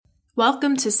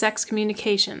Welcome to Sex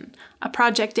Communication, a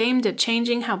project aimed at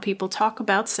changing how people talk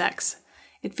about sex.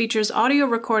 It features audio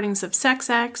recordings of sex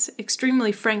acts,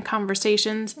 extremely frank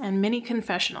conversations, and mini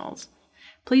confessionals.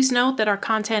 Please note that our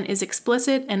content is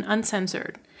explicit and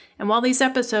uncensored, and while these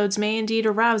episodes may indeed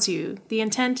arouse you, the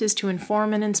intent is to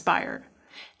inform and inspire.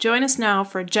 Join us now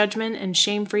for a judgment and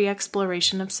shame-free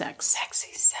exploration of sex.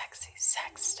 Sexy sex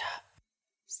stuff.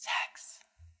 Sex.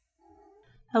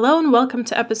 Hello and welcome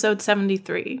to episode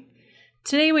 73.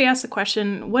 Today we ask the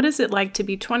question, what is it like to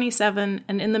be 27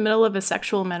 and in the middle of a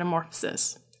sexual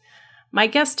metamorphosis? My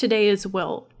guest today is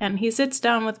Will, and he sits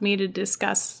down with me to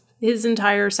discuss his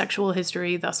entire sexual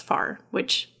history thus far,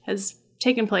 which has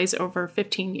taken place over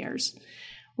 15 years.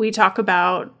 We talk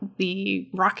about the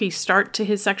rocky start to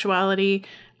his sexuality,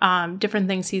 different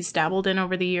things he's dabbled in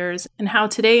over the years, and how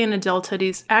today in adulthood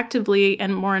he's actively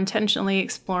and more intentionally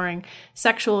exploring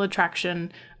sexual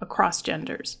attraction across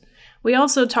genders. We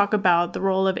also talk about the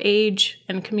role of age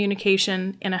and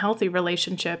communication in a healthy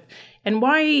relationship and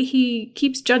why he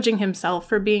keeps judging himself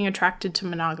for being attracted to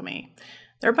monogamy.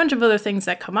 There are a bunch of other things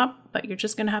that come up, but you're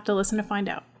just going to have to listen to find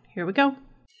out. Here we go.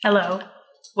 Hello,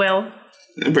 Will.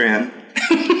 Hey, Brian.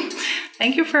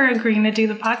 Thank you for agreeing to do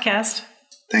the podcast.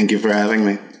 Thank you for having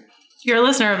me. You're a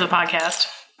listener of the podcast.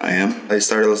 I am. I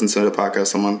started listening to the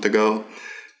podcast a month ago.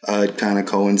 It kind of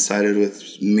coincided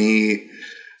with me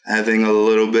having a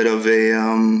little bit of a,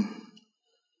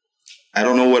 I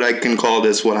don't know what I can call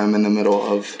this, what I'm in the middle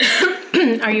of.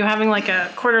 Are you having like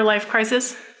a quarter life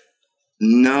crisis?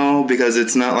 No, because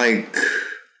it's not like,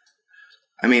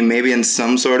 I mean, maybe in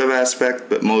some sort of aspect,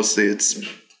 but mostly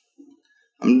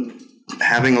I'm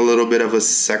having a little bit of a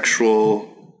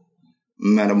sexual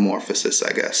metamorphosis,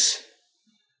 I guess.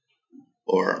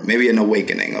 Or maybe an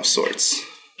awakening of sorts.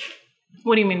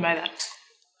 What do you mean by that?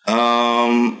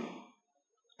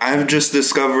 I've just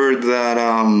discovered that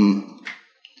I'm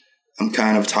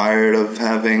kind of tired of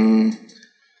having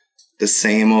the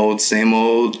same old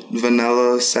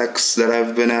vanilla sex that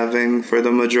I've been having for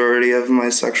the majority of my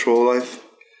sexual life.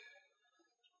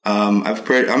 I'm a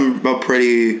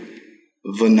pretty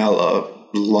vanilla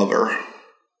lover,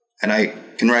 and I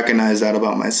can recognize that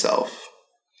about myself.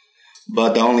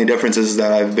 But the only difference is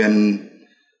that I'm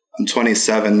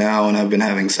 27 now, and I've been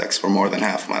having sex for more than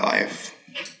half my life.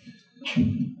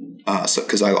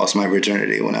 Because I lost my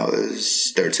virginity when I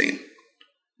was 13.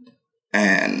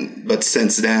 But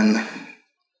since then,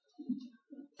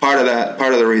 part of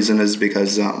the reason is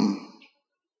because I'm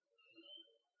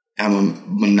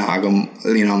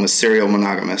a serial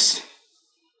monogamist.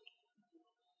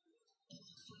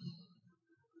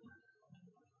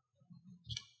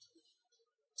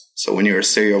 So when you're a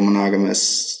serial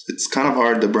monogamist, it's kind of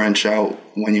hard to branch out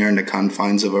when you're in the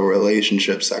confines of a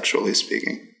relationship, sexually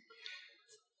speaking.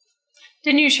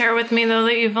 Didn't you share with me, though,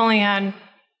 that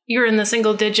you're in the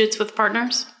single digits with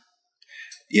partners?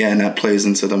 Yeah, and that plays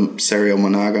into the serial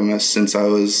monogamous since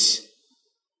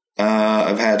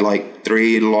I've had like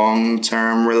 3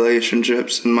 long-term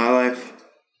relationships in my life,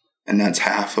 and that's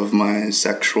half of my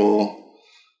sexual,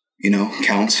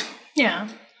 count. Yeah,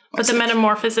 but the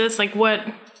metamorphosis, like what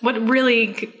really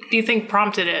do you think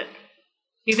prompted it?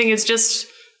 Do you think it's just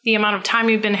the amount of time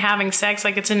you've been having sex,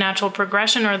 like it's a natural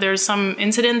progression, or there's some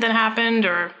incident that happened,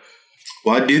 or?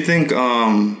 Well, I do think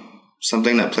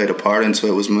something that played a part into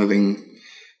it was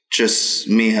just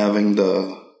me having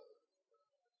the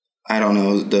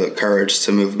courage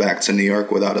to move back to New York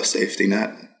without a safety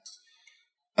net.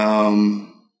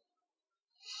 And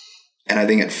I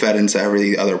think it fed into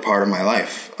every other part of my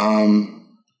life.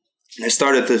 I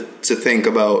started to think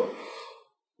about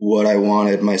what I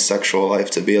wanted my sexual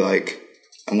life to be like.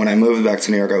 And when I moved back to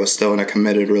New York, I was still in a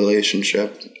committed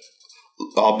relationship,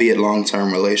 albeit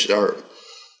long-term or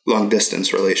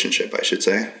long-distance relationship, I should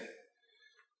say.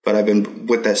 But I've been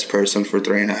with this person for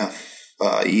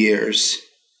 3.5 years,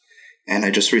 and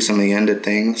I just recently ended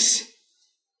things.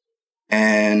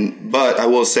 But I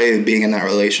will say being in that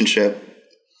relationship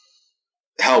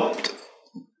helped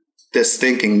this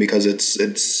thinking because it's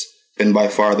been by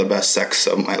far the best sex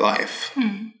of my life,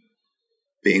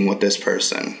 being with this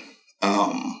person.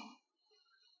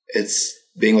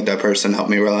 Being with that person helped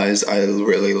me realize I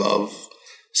really love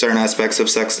certain aspects of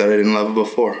sex that I didn't love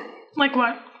before. Like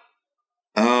what?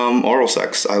 Oral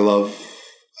sex. I love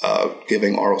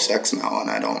giving oral sex now, and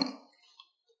I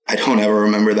don't ever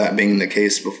remember that being the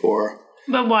case before.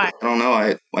 But why? I don't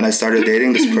know. When I started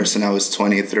dating this person, I was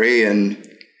 23, and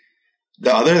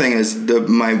the other thing is the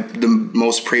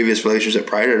most previous relationship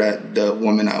prior to that, the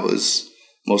woman I was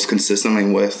most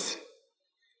consistently with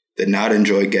did not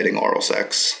enjoy getting oral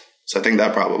sex. So I think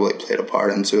that probably played a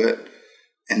part into it.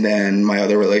 And then my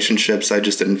other relationships, I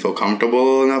just didn't feel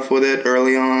comfortable enough with it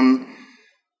early on.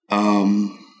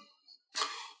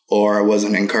 Or I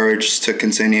wasn't encouraged to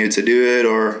continue to do it,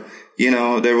 or,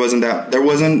 there was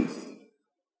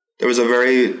a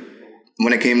very,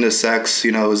 when it came to sex,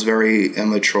 it was very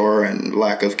immature and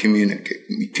lack of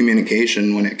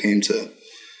communication when it came to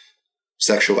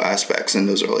sexual aspects in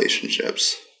those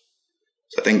relationships.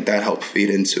 So I think that helped feed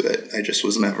into it. I just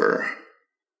was never,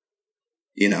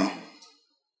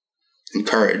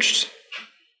 encouraged.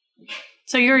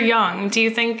 So you're young. Do you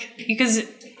think, because if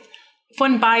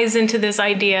one buys into this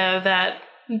idea that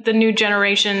the new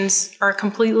generations are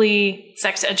completely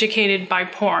sex educated by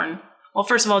porn, well,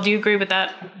 first of all, do you agree with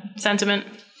that sentiment?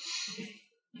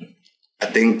 I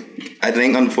think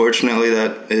unfortunately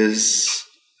that is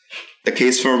the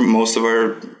case for most of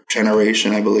our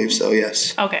generation. I believe so,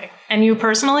 yes. Okay. And you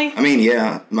personally? I mean,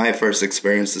 yeah, my first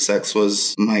experience with sex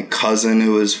was my cousin,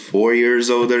 who was 4 years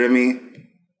older than me,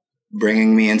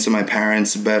 bringing me into my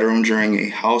parents' bedroom during a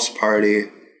house party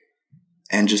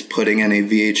and just putting in a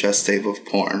VHS tape of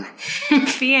porn.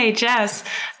 VHS?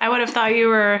 I would have thought you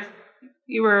were...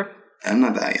 I'm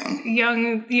not that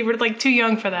young. You were too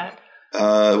young for that.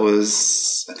 I think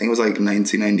it was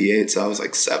 1998, so I was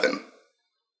 7.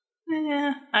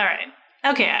 Yeah, all right.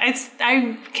 Okay,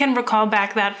 I can recall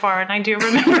back that far, and I do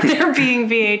remember there being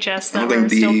VHS. I don't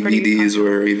think DVDs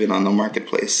were even on the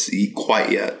marketplace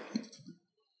quite yet.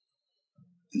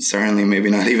 And certainly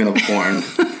maybe not even a porn.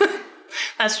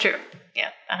 That's true. Yeah,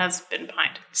 that has been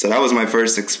behind. So that was my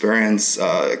first experience.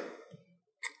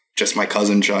 Just my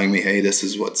cousin showing me, hey, this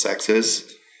is what sex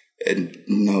is. And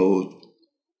no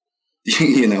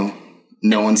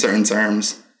uncertain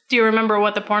terms. Do you remember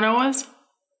what the porno was?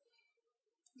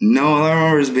 No, all I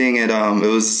remember is being it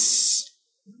was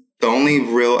the only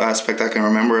real aspect I can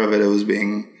remember of it. It was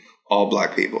being all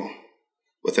black people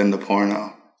within the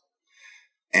porno.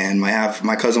 And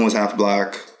my cousin was half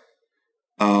black.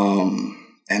 And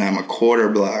I'm a quarter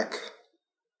black.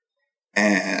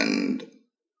 And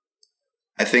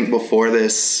I think before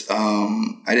this,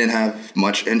 I didn't have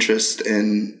much interest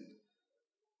in,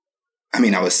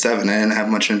 I was 7. I didn't have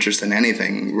much interest in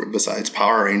anything besides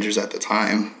Power Rangers at the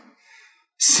time.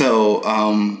 So,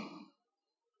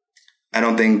 I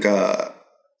don't think, but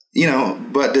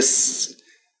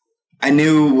I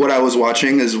knew what I was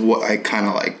watching is what I kind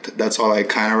of liked. That's all I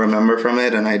kind of remember from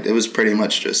it. And it was pretty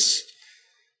much just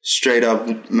straight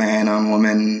up man on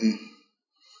woman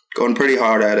going pretty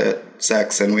hard at it,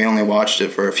 sex. And we only watched it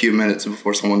for a few minutes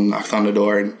before someone knocked on the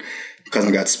door and my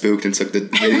cousin got spooked and took the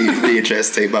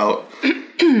VHS tape out.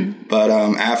 But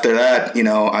after that,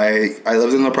 I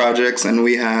lived in the projects and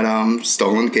we had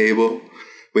stolen cable.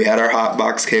 We had our hot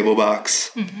box cable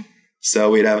box. Mm-hmm.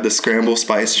 So we'd have the Scramble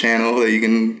Spice channel that you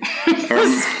can...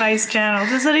 The Spice channel.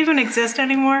 Does that even exist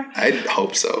anymore? I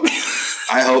hope so.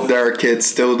 I hope there are kids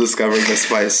still discovering the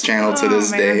Spice channel to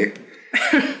this day.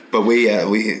 But we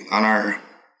on our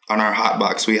hot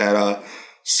box, we had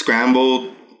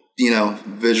scrambled,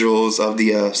 visuals of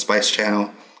the Spice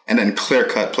channel and then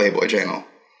clear-cut Playboy channel.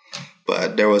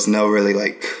 But there was no really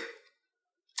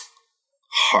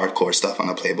hardcore stuff on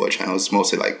the Playboy channel. It was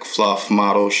mostly fluff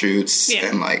model shoots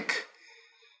and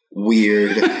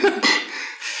weird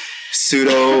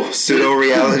pseudo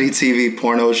reality TV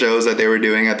porno shows that they were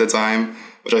doing at the time,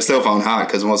 which I still found hot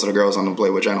because most of the girls on the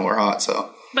Playboy channel were hot.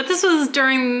 So, but this was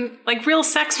during real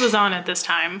sex was on at this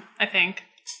time, I think.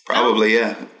 Probably,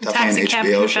 yeah. Taxi Cab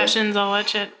Confessions, all that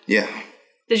shit. Yeah.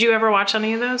 Did you ever watch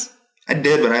any of those? I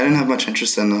did, but I didn't have much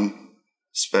interest in them.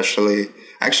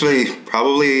 Actually,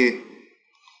 probably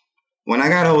when I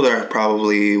got older, I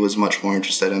probably was much more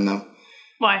interested in them.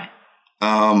 Why?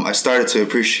 I started to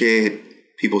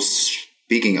appreciate people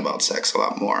speaking about sex a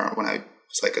lot more when I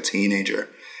was a teenager.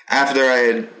 After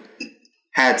I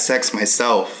had sex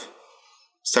myself,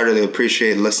 started to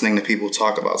appreciate listening to people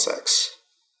talk about sex.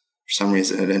 For some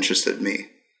reason, it interested me.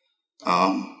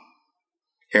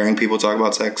 Hearing people talk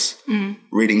about sex,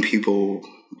 reading people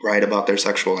write about their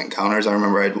sexual encounters. I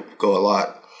remember I'd go a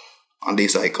lot on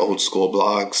these old school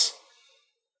blogs,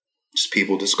 just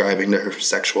people describing their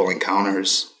sexual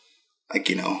encounters, a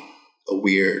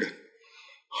weird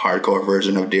hardcore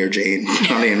version of Dear Jane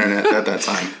on the internet at that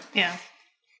time. Yeah.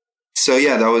 So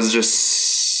yeah, that was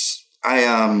just,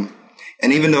 and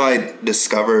even though I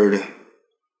discovered,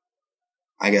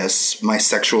 I guess, my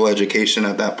sexual education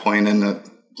at that point in a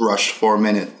rushed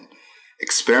 4-minute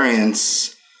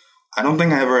experience, I don't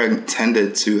think I ever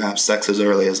intended to have sex as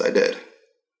early as I did.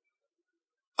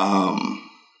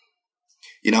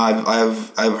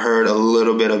 I've heard a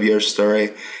little bit of your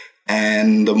story,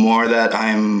 and the more that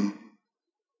I'm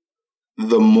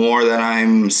the more that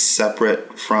I'm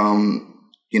separate from,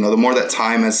 the more that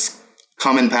time has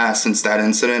come and passed since that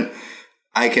incident,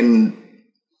 I can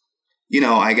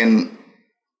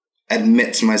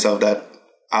admit to myself that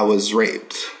I was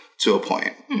raped to a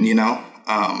point,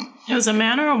 It was a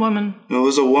man or a woman? It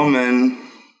was a woman.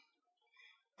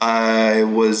 I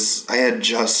had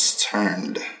just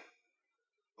turned,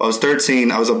 I was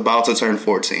 13. I was about to turn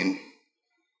 14.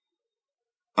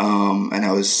 And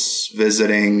I was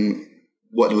visiting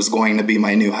what was going to be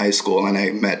my new high school. And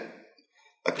I met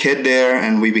a kid there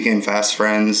and we became fast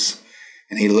friends.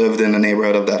 And he lived in the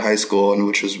neighborhood of that high school, and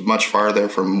which was much farther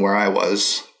from where I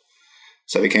was.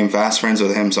 So I became fast friends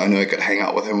with him. So I knew I could hang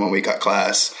out with him when we got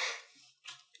class.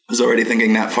 I was already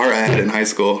thinking that far ahead in high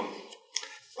school.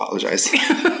 Apologize.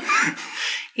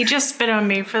 He just spit on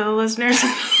me for the listeners.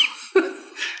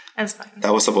 That's fine.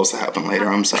 That was supposed to happen later.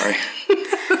 I'm sorry.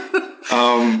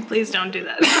 Please don't do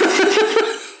that.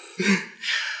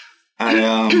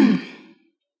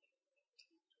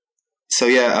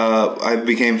 I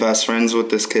became fast friends with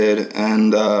this kid,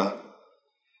 and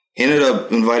he ended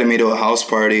up inviting me to a house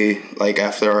party like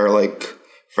after our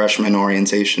freshman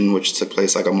orientation, which took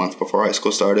place like a month before high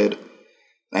school started.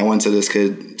 I went to this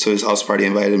kid to his house party,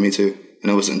 invited me to,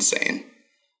 and it was insane.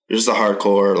 It was just a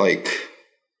hardcore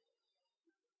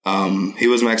he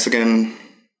was Mexican,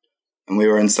 and we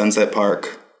were in Sunset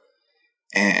Park,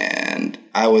 and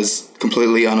I was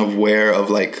completely unaware of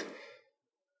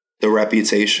the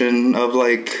reputation of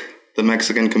the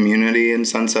Mexican community in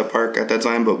Sunset Park at that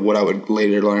time. But what I would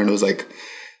later learn was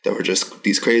there were just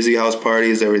these crazy house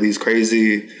parties. There were these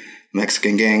crazy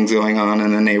Mexican gangs going on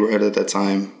in the neighborhood at that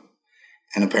time.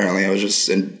 And apparently I was just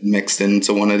mixed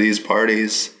into one of these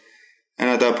parties. And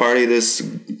at that party, this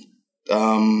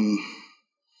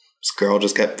girl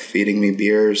just kept feeding me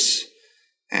beers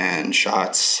and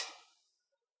shots.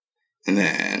 And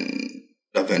then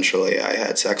eventually I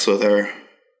had sex with her.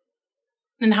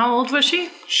 And how old was she?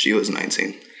 She was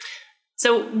 19.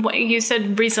 So what you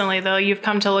said recently, though, you've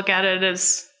come to look at it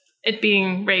as it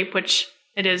being rape, which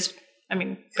it is,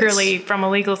 purely from a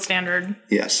legal standard.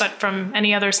 Yes. But from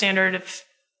any other standard,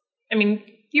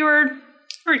 you were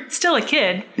still a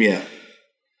kid. Yeah.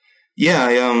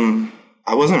 Yeah,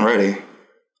 I wasn't ready.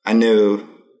 I knew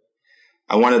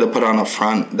I wanted to put on a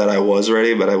front that I was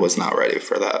ready, but I was not ready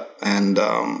for that. And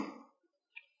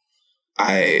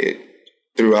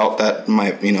throughout that,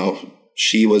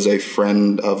 she was a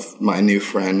friend of my new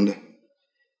friend,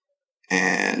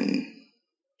 and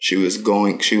she was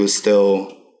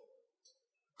still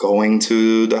going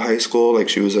to the high school.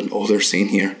 She was an older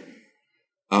senior.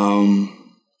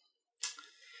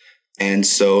 And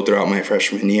so throughout my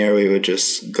freshman year, we would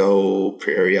just go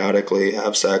periodically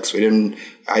have sex. She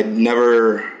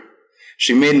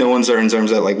made no uncertain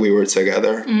terms that we were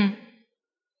together,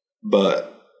 but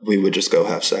we would just go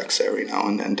have sex every now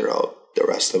and then throughout the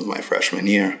rest of my freshman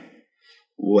year,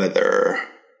 whether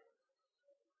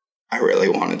I really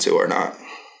wanted to or not.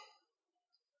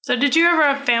 So did you ever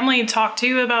have family talk to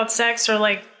you about sex, or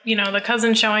the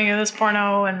cousin showing you this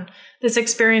porno and this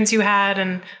experience you had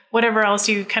and whatever else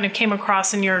you kind of came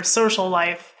across in your social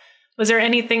life? Was there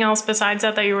anything else besides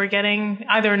that you were getting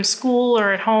either in school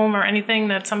or at home, or anything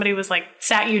that somebody was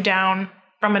sat you down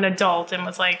from an adult and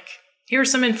was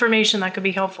here's some information that could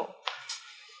be helpful?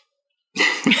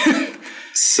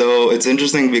 So it's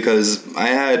interesting because I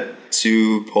had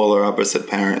two polar opposite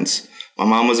parents. My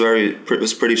mom was a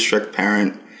pretty strict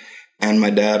parent, and my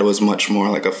dad was much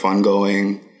more a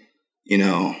fun-going,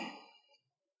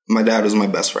 my dad was my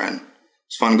best friend.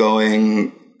 It's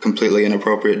fun-going, completely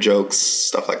inappropriate jokes,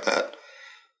 stuff like that.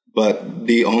 But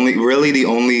the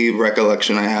only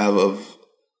recollection I have of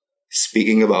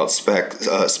speaking about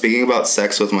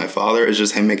sex with my father is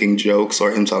just him making jokes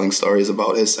or him telling stories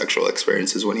about his sexual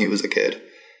experiences when he was a kid.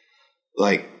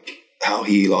 How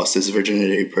he lost his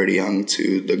virginity pretty young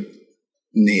to the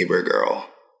neighbor girl.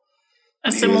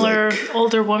 A similar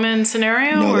older woman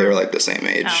scenario? No, they were the same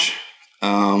age.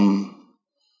 Oh.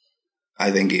 I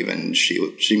think even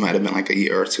she might have been a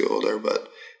year or two older, but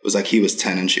it was he was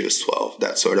 10 and she was 12,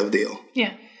 that sort of deal.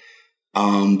 Yeah.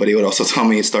 But he would also tell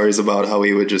me stories about how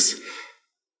he would just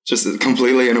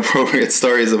completely inappropriate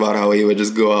stories about how he would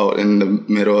just go out in the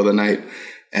middle of the night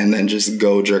and then just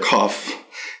go jerk off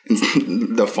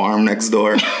in the farm next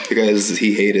door because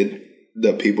he hated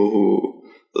the people who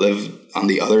lived on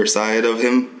the other side of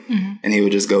him. Mm-hmm. And he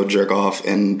would just go jerk off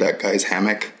in that guy's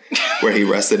hammock where he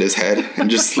rested his head and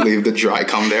just leave the dry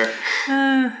cum there.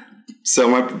 So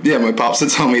my pops would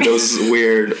tell me those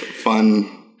weird,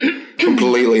 fun,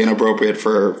 completely inappropriate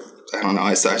for, I don't know,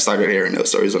 I started hearing those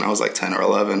stories when I was 10 or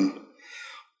 11.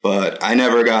 But I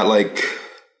never got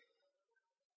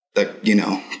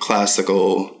the,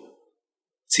 classical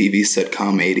TV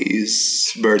sitcom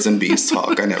 80s birds and bees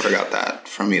talk. I never got that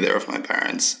from either of my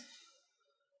parents.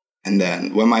 And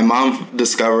then when my mom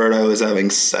discovered I was having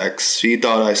sex, she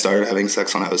thought I started having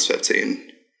sex when I was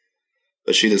 15.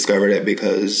 But she discovered it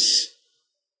because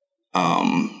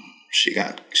she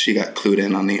got clued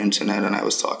in on the internet, and I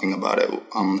was talking about it.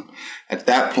 At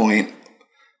that point,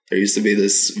 there used to be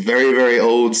this very, very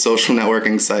old social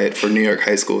networking site for New York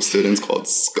high school students called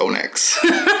Skonex.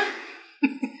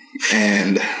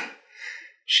 And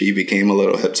she became a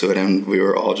little hip to it, and we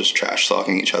were all just trash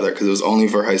talking each other because it was only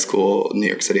for New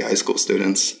York City high school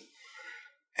students.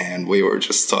 And we were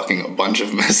just talking a bunch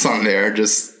of mess on there,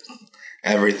 just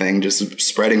everything, just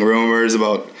spreading rumors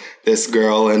about this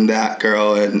girl and that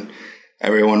girl, and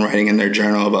everyone writing in their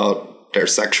journal about their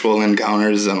sexual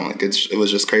encounters. And it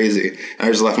was just crazy. And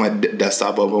I just left my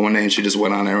desktop open one day, and she just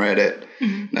went on and read it.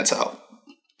 Mm-hmm. And that's how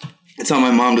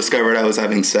my mom discovered I was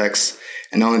having sex.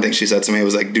 And the only thing she said to me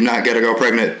was like, "Do not get a girl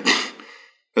pregnant." That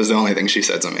was the only thing she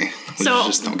said to me. So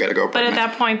just don't get a girl pregnant. But at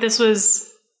that point, this was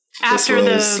after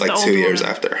this was like 2 years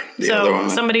after the other woman.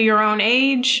 So somebody your own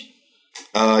age?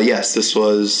 Yes, this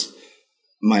was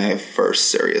my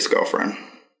first serious girlfriend.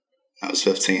 I was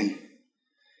 15.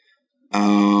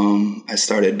 I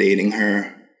started dating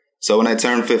her. So when I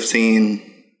turned 15,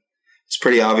 it's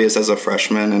pretty obvious as a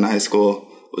freshman in high school,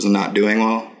 I was not doing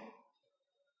well.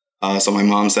 So my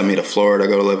mom sent me to Florida to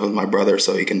go to live with my brother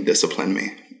so he can discipline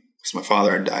me. Because my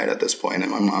father had died at this point,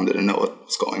 and my mom didn't know what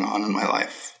was going on in my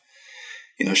life.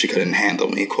 She couldn't handle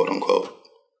me, quote unquote.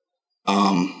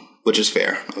 Which is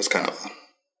fair. I was kind of a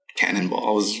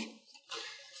cannonball.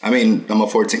 I'm a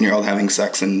 14-year-old having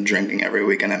sex and drinking every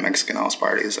weekend at Mexican house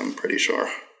parties, I'm pretty sure.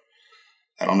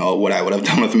 I don't know what I would have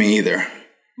done with me either.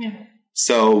 Yeah.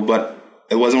 So, but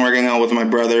it wasn't working out with my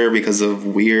brother because of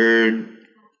weird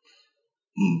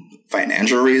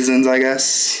financial reasons, I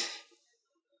guess.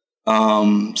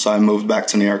 So I moved back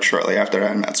to New York shortly after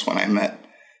that, and that's when I met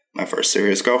my first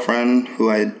serious girlfriend, who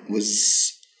I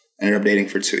ended up dating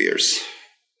for 2 years.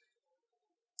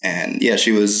 And yeah,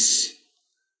 she was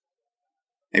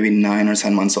maybe 9 or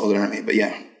 10 months older than me. But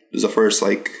yeah, it was the first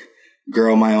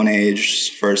girl my own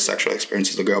age, first sexual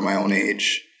experience with a girl my own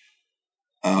age.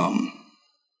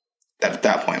 That at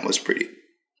that point was pretty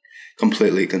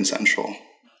completely consensual.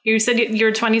 You said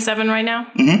you're 27 right now?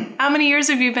 Mm-hmm. How many years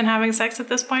have you been having sex at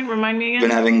this point? Remind me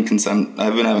again. I've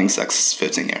been having sex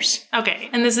 15 years. Okay.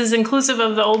 And this is inclusive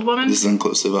of the old woman? This is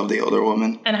inclusive of the older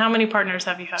woman. And how many partners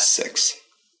have you had? 6.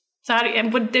 So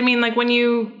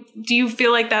do you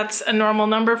feel like that's a normal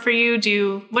number for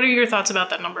you? What are your thoughts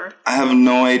about that number? I have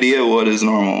no idea what is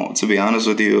normal, to be honest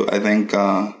with you. I think...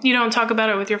 You don't talk about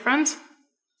it with your friends?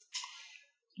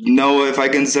 No, if I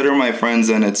consider my friends,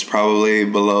 then it's probably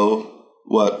below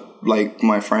what,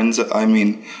 my friends...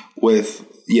 with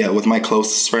my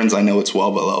closest friends, I know it's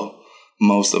well below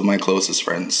most of my closest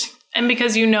friends. And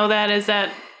because you know that, is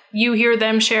that you hear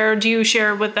them share? Do you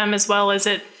share with them as well?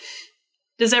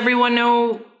 Does everyone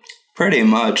know pretty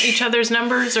much each other's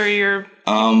numbers, or your?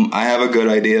 I have a good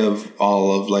idea of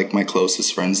all of my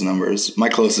closest friends' numbers. My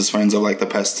closest friends of the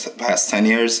past 10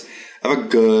 years. I have a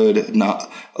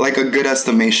good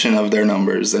estimation of their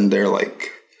numbers, and they're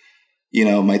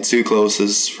my 2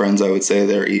 closest friends. I would say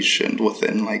they're each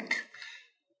within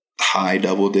high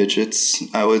double digits,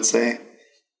 I would say.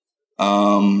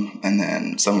 And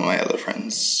then some of my other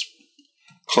friends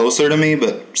closer to me,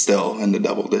 but still in the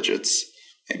double digits.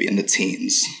 Maybe in the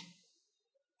teens.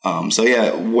 So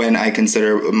yeah, when I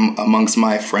consider amongst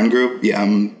my friend group, yeah,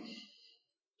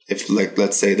 if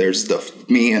let's say there's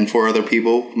me and 4 other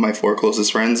people, my 4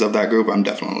 closest friends of that group, I'm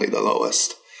definitely the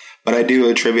lowest. But I do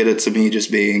attribute it to me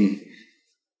just being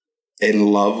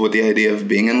in love with the idea of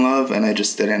being in love, and I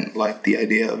just didn't like the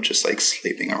idea of just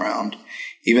sleeping around.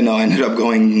 Even though I ended up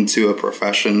going into a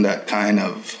profession that kind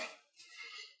of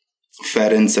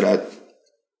fed into that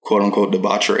quote unquote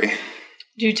debauchery.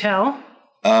 Do tell?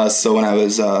 So when I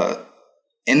was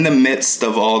in the midst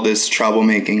of all this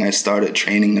troublemaking, I started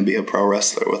training to be a pro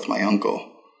wrestler with my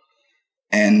uncle.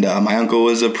 And my uncle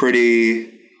was a pretty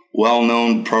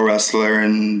well-known pro wrestler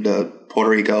in the Puerto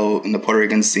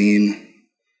Rican scene.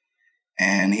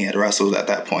 And he had wrestled at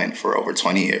that point for over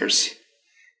 20 years.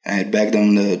 And I begged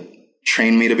him to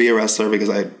train me to be a wrestler because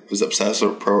I was obsessed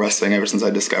with pro wrestling ever since I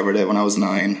discovered it when I was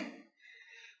 9.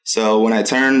 So when I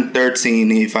turned 13,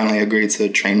 he finally agreed to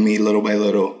train me little by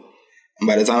little. And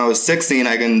by the time I was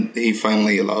 16, he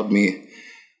finally allowed me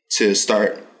to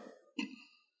start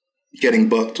getting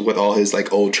booked with all his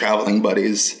old traveling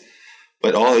buddies.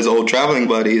 But all his old traveling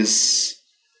buddies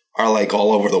are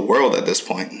all over the world at this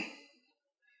point.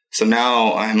 So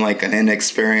now I'm like an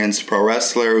inexperienced pro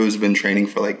wrestler who's been training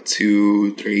for like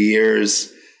 2-3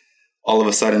 years. All of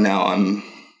a sudden now I'm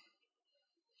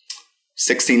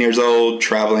 16 years old,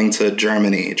 traveling to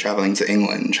Germany, traveling to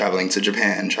England, traveling to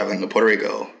Japan, traveling to Puerto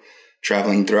Rico,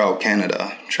 traveling throughout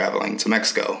Canada, traveling to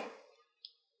Mexico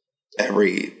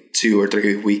every 2 or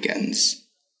 3 weekends.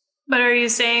 But are you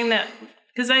saying that,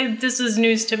 because this is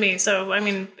news to me, so I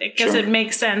mean, I guess it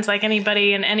makes sense, like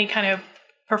anybody in any kind of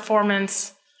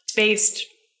performance-based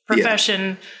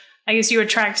profession, I guess you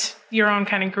attract your own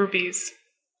kind of groupies.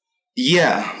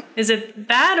 Yeah. Is it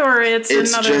that, or it's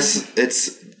another?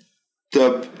 It's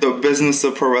the business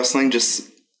of pro wrestling just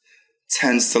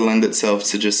tends to lend itself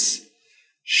to just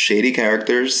shady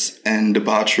characters and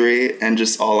debauchery and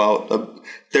just all out.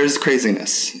 There's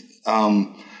craziness.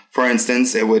 For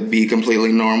instance, it would be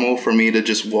completely normal for me to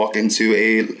just walk into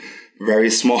a very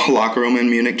small locker room in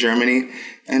Munich, Germany,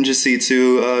 and just see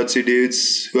two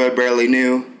dudes who I barely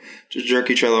knew just jerk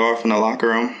each other off in the locker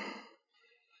room,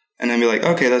 and then be like,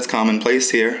 okay, that's commonplace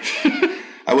here.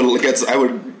 I would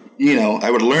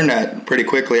learn that pretty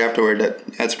quickly afterward.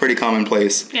 That's pretty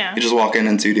commonplace. Yeah. You just walk in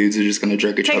and two dudes are just going to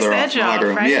jerk each other off in the locker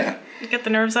room. Right? Yeah. You get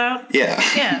the nerves out. Yeah.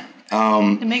 Yeah.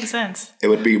 It makes sense. It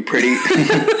would be pretty.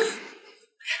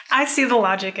 I see the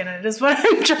logic in it, is what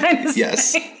I'm trying to say.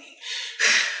 Yes.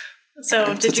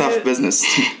 So it's a tough business.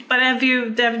 But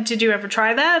did you ever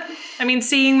try that? I mean,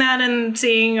 seeing that and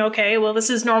seeing, okay, well, this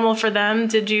is normal for them.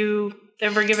 Did you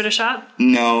ever give it a shot?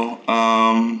 No.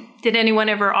 Did anyone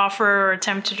ever offer or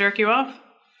attempt to jerk you off?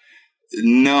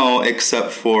 No,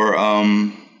 except for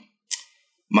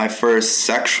my first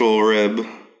sexual rib.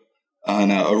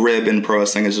 A rib in pro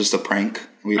wrestling is just a prank.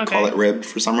 We call it rib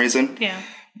for some reason. Yeah.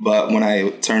 But when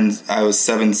I was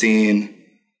 17,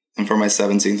 and for my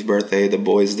 17th birthday, the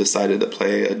boys decided to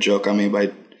play a joke on me.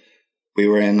 We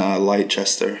were in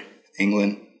Leicester,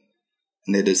 England,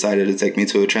 and they decided to take me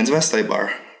to a transvestite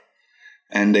bar.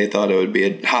 And they thought it would be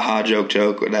a haha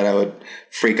joke that I would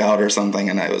freak out or something.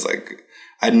 And I was like,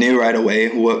 I knew right away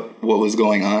what was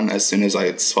going on as soon as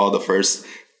I saw the first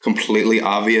completely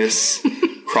obvious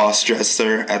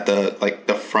cross-dresser at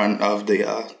the front of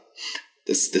the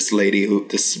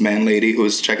this man lady who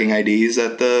was checking IDs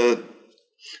at the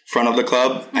front of the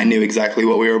club. I knew exactly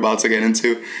what we were about to get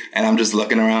into, and I'm just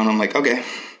looking around. I'm like, okay,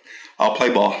 I'll play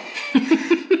ball.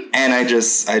 And I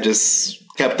just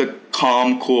kept a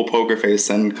calm, cool poker face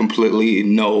and completely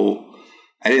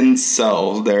I didn't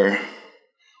sell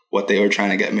what they were trying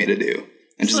to get me to do.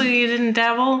 And so you didn't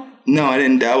dabble? No, I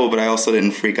didn't dabble, but I also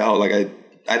didn't freak out. Like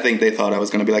I think they thought I was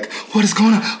going to be like, what is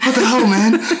going on? What the hell,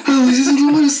 man?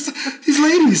 These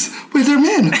ladies, wait, they're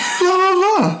men. Blah,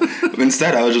 blah, blah. But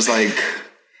instead, I was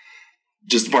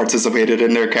just participated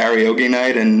in their karaoke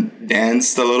night and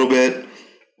danced a little bit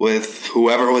with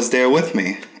whoever was there with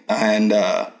me. And,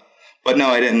 but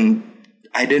no,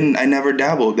 I never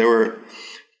dabbled. There were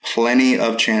plenty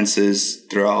of chances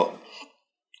throughout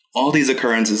all these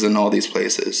occurrences in all these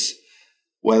places,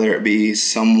 whether it be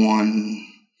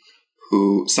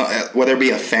whether it be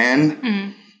a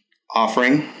fan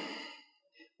offering,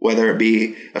 whether it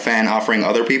be a fan offering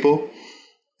other people,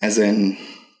 as in,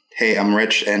 hey, I'm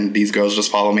rich and these girls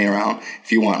just follow me around.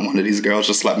 If you want one of these girls,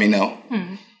 just let me know.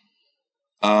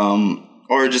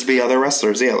 Or just be other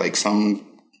wrestlers. Yeah, like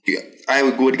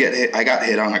I got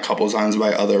hit on a couple times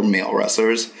by other male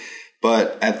wrestlers,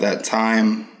 but at that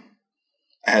time,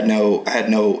 I had no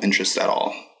interest at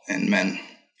all in men.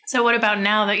 So what about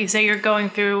now that you say you're going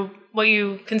through what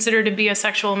you consider to be a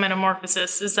sexual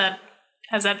metamorphosis? Has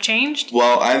that changed?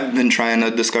 Well, I've been trying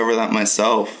to discover that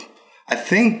myself. I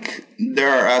think there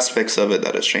are aspects of it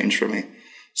that has changed for me.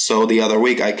 So the other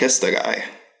week I kissed a guy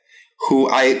who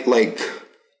I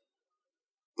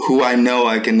know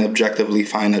I can objectively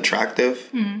find attractive.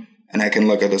 And I can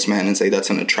look at this man and say, that's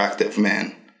an attractive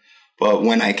man. But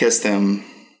when I kissed him,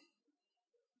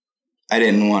 I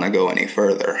didn't want to go any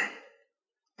further.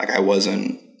 Like, I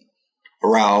wasn't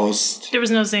aroused. There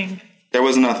was no zing. There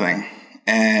was nothing.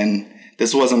 And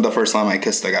this wasn't the first time I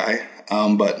kissed a guy.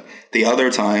 But the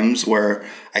other times where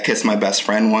I kissed my best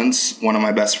friend once, one of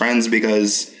my best friends,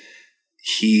 because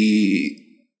it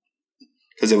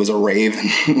was a rave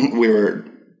and we were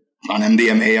on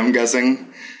MDMA, I'm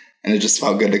guessing. And it just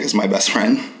felt good to kiss my best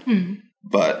friend.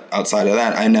 But outside of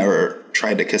that, I never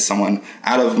tried to kiss someone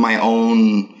out of my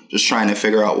own, just trying to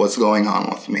figure out what's going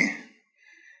on with me.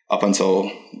 Up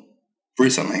until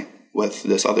recently with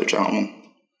this other gentleman.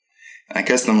 And I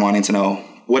kissed him wanting to know,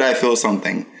 would I feel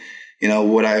something?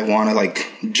 Would I want to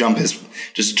jump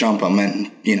him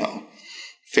and,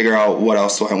 figure out what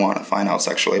else do I want to find out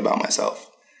sexually about myself.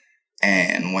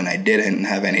 And when I didn't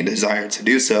have any desire to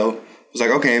do so, was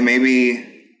like, okay,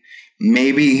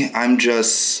 maybe I'm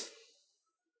just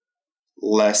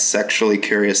less sexually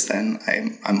curious than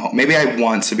maybe I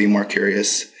want to be more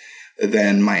curious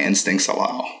than my instincts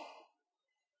allow.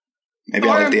 Maybe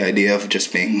I like the idea of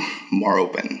just being more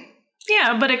open.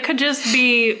 Yeah, but it could just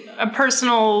be a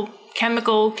personal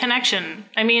chemical connection.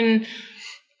 I mean,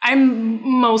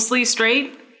 I'm mostly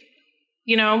straight,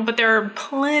 but there are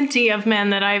plenty of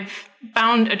men that I've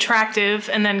found attractive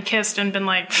and then kissed and been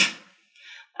like,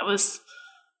 that was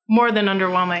more than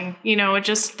underwhelming. It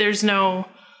just, there's no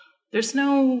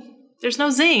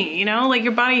zing, like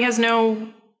your body has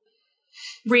no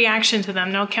reaction to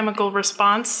them, no chemical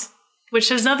response, which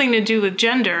has nothing to do with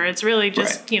gender. It's really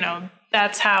just, right.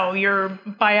 That's how your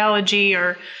biology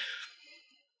or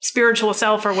spiritual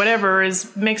self or whatever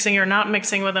is mixing or not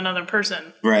mixing with another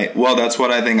person. Right. Well, that's what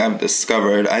I think I've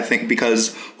discovered. I think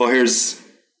because, well, here's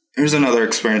another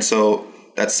experience. So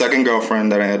that second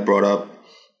girlfriend that I had brought up,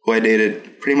 who I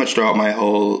dated pretty much throughout my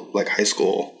whole high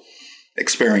school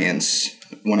experience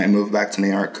when I moved back to New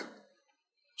York,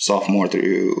 sophomore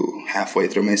through halfway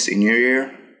through my senior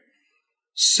year.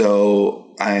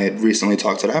 So I had recently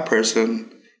talked to that person,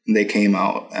 and they came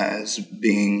out as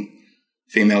being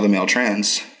female to male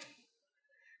trans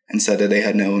and said that they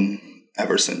had known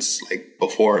ever since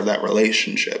before that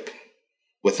relationship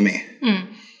with me.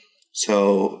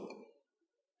 So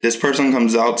this person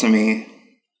comes out to me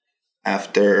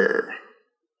after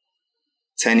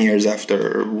 10 years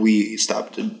after we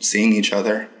stopped seeing each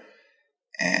other,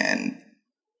 and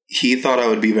he thought I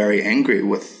would be very angry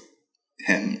with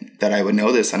him that I would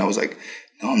know this, and I was like,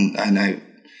 no, and I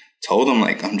told him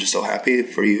I'm just so happy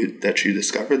for you that you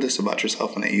discovered this about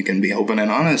yourself and that you can be open and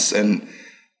honest. And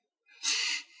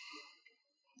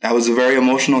that was a very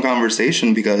emotional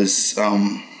conversation because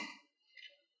I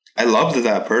loved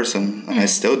that person, and I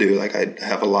still do. I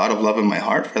have a lot of love in my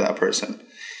heart for that person,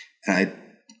 and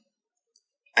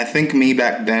I think me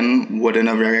back then wouldn't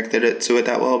have reacted to it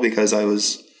that well because I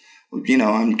was,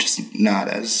 I'm just not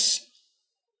as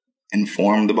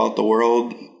informed about the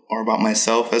world or about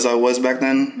myself as I was back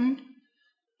then. Mm-hmm.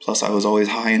 Plus, I was always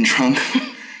high and drunk.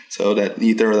 So that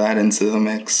you throw that into the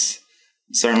mix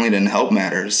certainly didn't help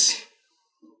matters.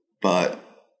 But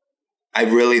I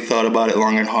really thought about it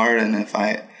long and hard. And if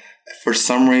for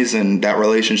some reason, that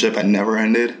relationship had never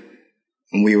ended,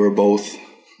 and we were both,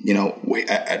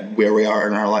 at where we are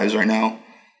in our lives right now,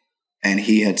 and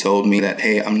he had told me that,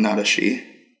 hey, I'm not a she,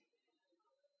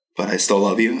 but I still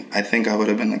love you, I think I would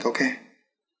have been like, okay.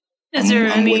 Is there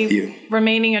any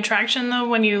remaining attraction, though,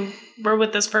 when you were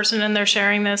with this person and they're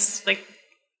sharing this?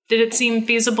 Did it seem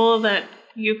feasible that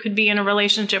you could be in a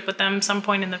relationship with them some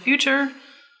point in the future?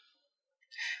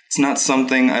 It's not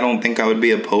something I don't think I would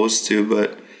be opposed to,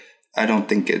 but I don't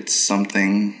think it's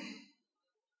something,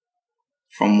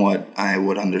 from what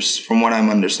I'm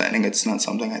understanding, it's not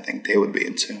something I think they would be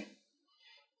into.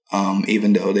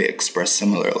 Even though they express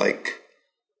similar,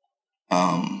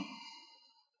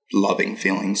 loving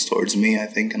feelings towards me, I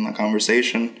think, in the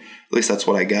conversation. At least that's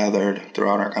what I gathered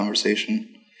throughout our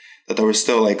conversation. That there was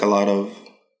still a lot of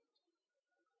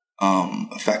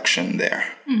affection there.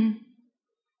 Mm-hmm.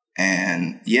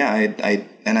 And yeah,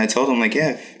 I told him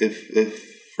if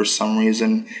for some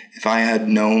reason, if I had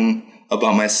known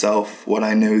about myself what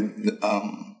I knew, if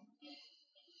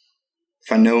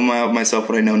I know about myself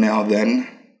what I know now then,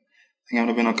 I think I would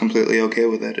have been completely okay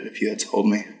with it if you had told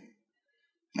me.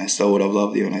 And I still would have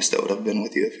loved you, and I still would have been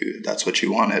with you if that's what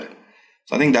you wanted.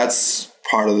 So I think that's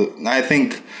part of I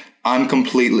think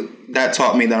that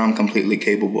taught me that I'm completely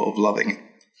capable of loving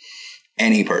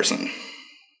any person.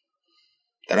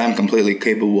 That I'm completely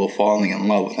capable of falling in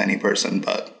love with any person.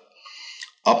 But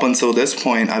up until this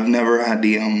point, I've never had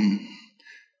the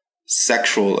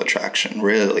sexual attraction,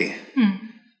 really,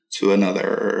 to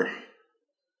another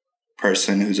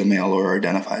person who's a male or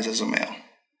identifies as a male.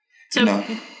 So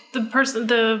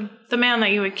the man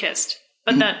that you had kissed,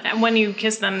 but that when you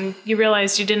kissed them, you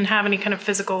realized you didn't have any kind of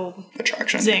physical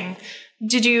attraction. Zing.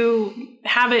 Did you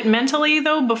have it mentally,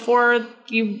 though, before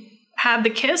you had the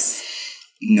kiss?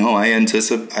 No,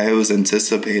 I was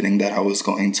anticipating that I was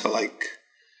going to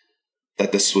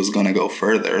that this was going to go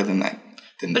further than that.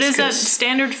 But is that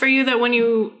standard for you, that when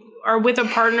you are with a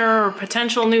partner or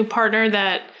potential new partner,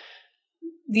 that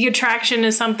the attraction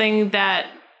is something that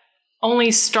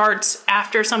only starts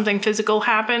after something physical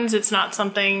happens? It's not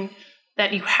something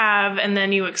that you have and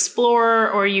then you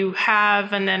explore, or you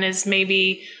have and then is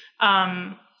maybe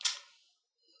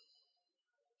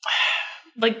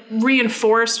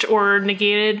reinforced or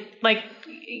negated.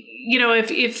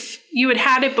 if you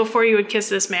had it before you would kiss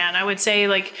this man, I would say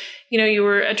like, you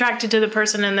were attracted to the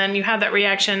person and then you had that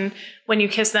reaction when you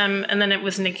kiss them and then it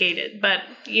was negated. But,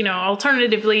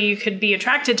 alternatively, you could be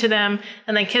attracted to them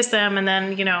and then kiss them and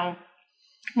then,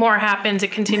 more happens,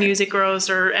 it continues, it grows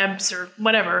or ebbs or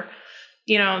whatever,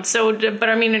 but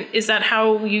I mean, is that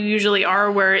how you usually are,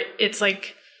 where it's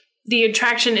like the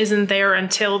attraction isn't there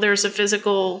until there's a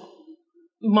physical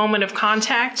moment of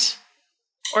contact?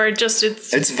 Or it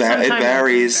varies.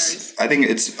 I think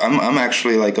I'm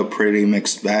actually like a pretty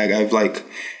mixed bag. I've like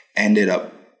ended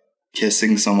up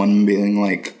kissing someone and being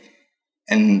like,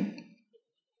 and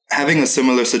having a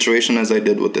similar situation as I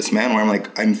did with this man, where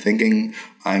I'm thinking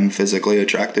I'm physically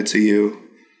attracted to you,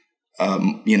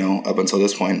 up until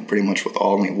this point, pretty much with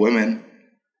all women.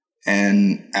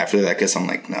 And after that kiss, I'm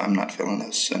like, no, I'm not feeling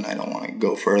this, and I don't want to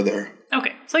go further.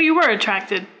 Okay, so you were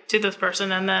attracted to this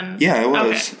person, and then I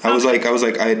was. Okay. I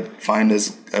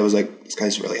was like, this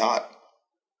guy's really hot.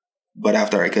 But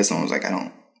after I kissed him, I was like,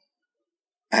 I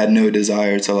had no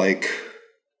desire to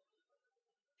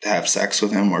to have sex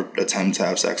with him or attempt to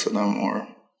have sex with him or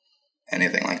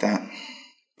anything like that.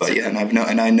 But yeah,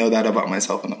 and I know that about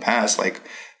myself in the past. Like,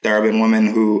 there have been women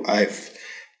who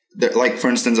for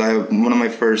instance, one of my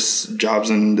first jobs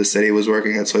in the city was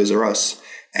working at Toys R Us.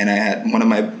 And I had one of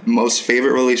my most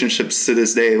favorite relationships to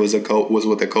this day was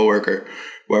with a coworker,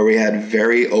 where we had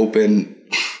very open,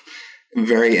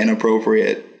 very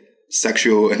inappropriate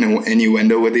sexual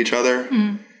innuendo with each other.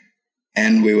 Mm.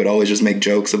 And we would always just make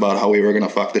jokes about how we were going to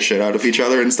fuck the shit out of each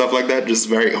other and stuff like that. Just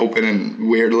very open and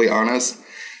weirdly honest.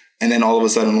 And then all of a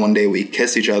sudden one day we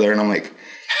kiss each other and I'm like,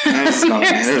 there's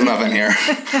nothing here.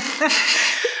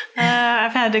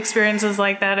 I've had experiences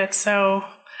like that. It's so...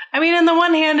 I mean, on the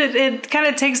one hand, it kind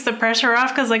of takes the pressure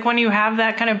off, because like when you have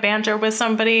that kind of banter with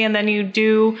somebody and then you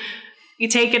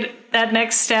take it that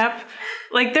next step,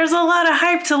 like there's a lot of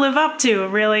hype to live up to,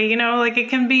 really, like it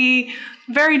can be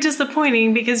very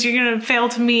disappointing because you're going to fail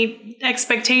to meet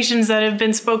expectations that have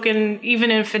been spoken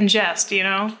even if in jest,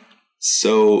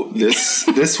 So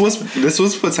this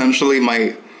was potentially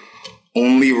my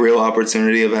only real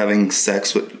opportunity of having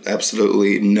sex with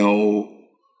absolutely no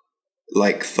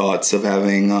thoughts of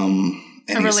having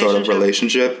any sort of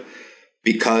relationship,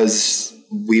 because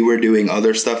we were doing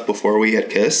other stuff before we had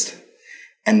kissed,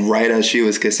 and right as she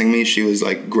was kissing me, she was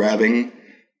grabbing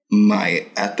my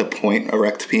at the point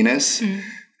erect penis,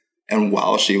 and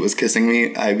while she was kissing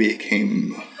me, I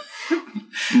became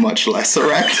much less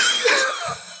erect.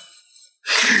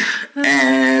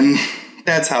 And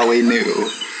that's how we knew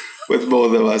with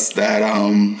both of us that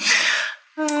I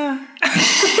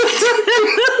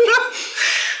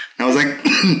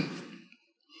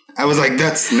was like,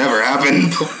 that's never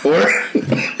happened before.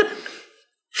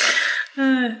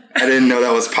 I didn't know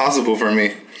that was possible for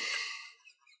me.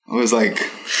 I was like,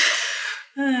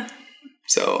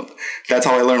 so that's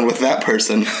how I learned with that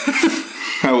person.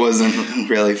 I wasn't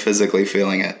really physically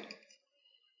feeling it.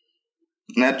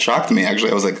 And that shocked me,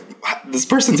 actually. I was like, this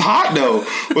person's hot, though.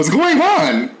 What's going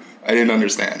on? I didn't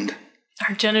understand.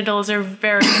 Our genitals are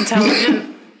very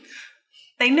intelligent.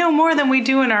 They know more than we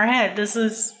do in our head.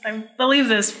 I believe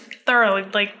this thoroughly,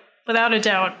 without a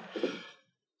doubt.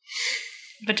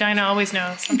 Vagina always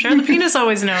knows. I'm sure the penis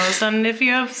always knows. And if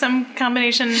you have some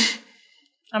combination,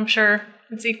 I'm sure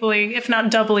it's equally, if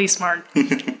not doubly smart.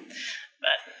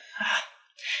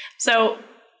 So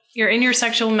you're in your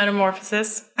sexual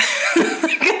metamorphosis.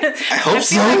 I hope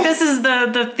so. I feel like this is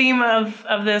the theme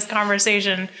of this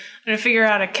conversation. I'm going to figure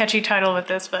out a catchy title with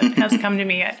this, but it hasn't come to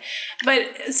me yet. But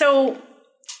so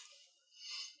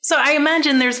I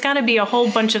imagine there's got to be a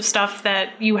whole bunch of stuff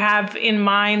that you have in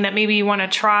mind that maybe you want to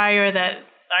try, or that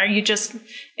are you just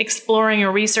exploring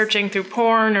or researching through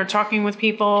porn or talking with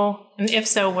people? And if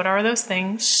so, what are those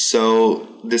things? So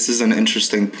this is an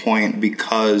interesting point,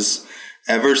 because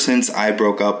ever since I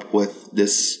broke up with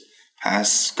this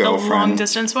past girlfriend... The long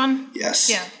distance one? Yes.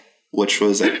 Yeah. Which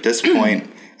was at this point,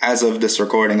 as of this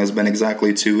recording, has been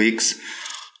exactly 2 weeks.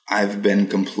 I've been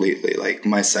completely,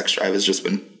 my sex drive has just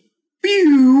been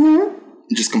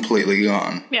just completely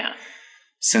gone. Yeah.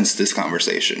 Since this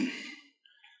conversation.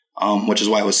 Which is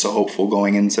why I was so hopeful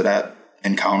going into that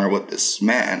encounter with this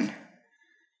man.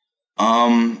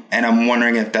 And I'm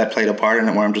wondering if that played a part in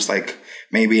it, where I'm just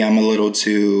maybe I'm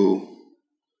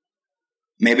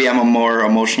more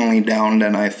emotionally down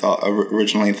than I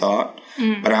originally thought.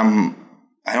 Mm. But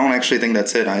I don't actually think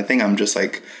that's it. I think I'm just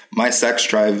my sex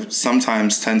drive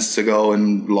sometimes tends to go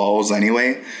in lulls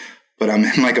anyway, but I'm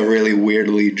in a really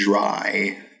weirdly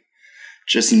dry,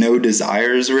 just no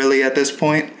desires really at this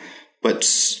point. But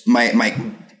my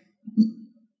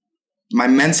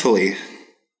mentally,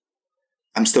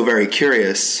 I'm still very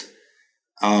curious.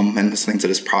 And listening to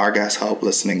this podcast helped,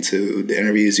 listening to the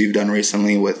interviews you've done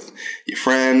recently with your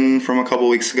friend from a couple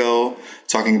weeks ago,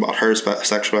 talking about her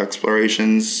sexual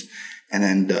explorations, and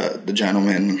then the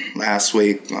gentleman last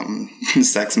week,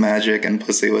 sex magic and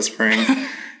pussy whispering.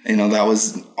 All of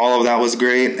that was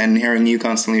great. And hearing you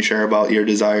constantly share about your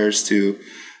desires to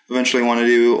eventually want to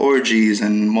do orgies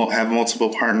and have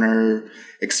multiple partner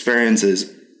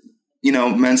experiences,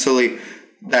 mentally,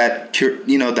 that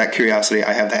curiosity,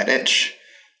 I have that itch.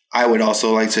 I would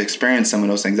also like to experience some of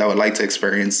those things. I would like to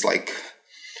experience like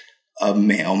a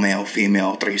male,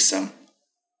 female threesome.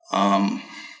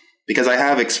 Because I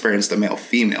have experienced a male,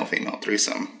 female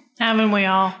threesome. Haven't we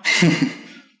all?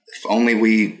 If only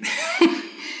we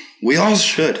all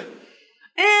should.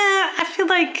 I feel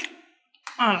like,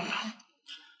 I don't know.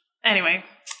 Anyway,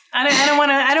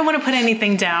 I don't want to put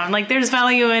anything down. Like, there's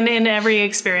value in every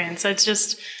experience. It's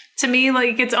just, to me,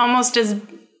 like, it's almost as,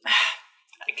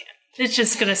 it's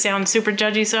just going to sound super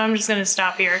judgy, so I'm just going to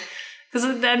stop here.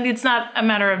 Because it's not a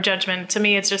matter of judgment. To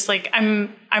me, it's just like,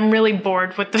 I'm really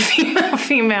bored with the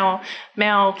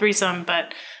female-male threesome,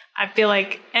 but I feel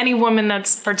like any woman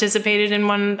that's participated in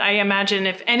one, I imagine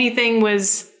if anything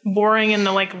was boring in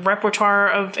the like repertoire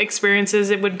of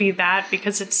experiences, it would be that,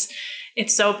 because it's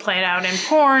so played out in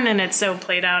porn and it's so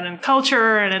played out in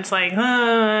culture, and it's like,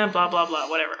 blah, blah, blah,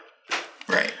 whatever.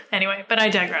 Right. Anyway, but I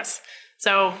digress.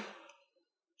 So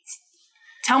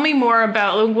tell me more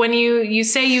about when you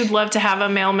say you'd love to have a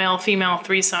male, female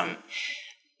threesome.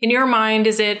 In your mind,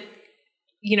 is it,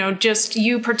 just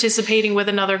you participating with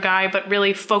another guy, but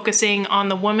really focusing on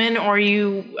the woman, or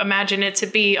you imagine it to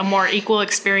be a more equal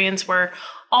experience where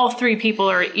all three people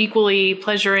are equally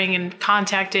pleasuring and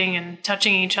contacting and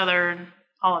touching each other and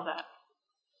all of that?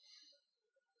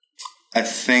 I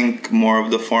think more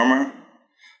of the former,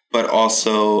 but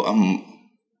also I'm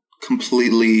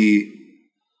completely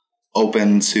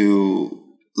open to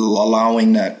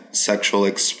allowing that sexual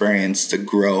experience to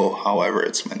grow however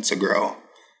it's meant to grow.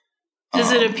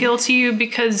 Does it appeal to you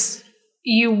because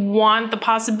you want the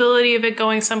possibility of it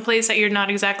going someplace that you're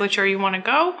not exactly sure you want to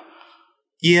go?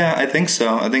 Yeah, I think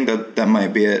so. I think that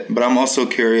might be it. But I'm also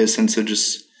curious into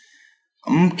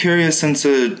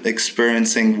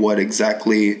experiencing what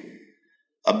exactly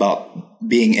about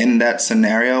being in that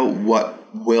scenario, what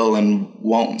will and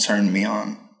won't turn me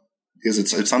on. Because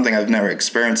it's something I've never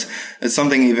experienced. It's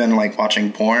something even like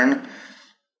watching porn,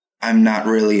 I'm not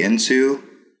really into.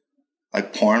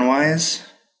 Like porn-wise,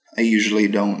 I usually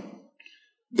don't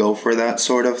go for that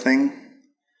sort of thing.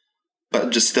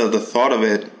 But just still, the thought of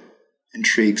it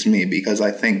intrigues me, because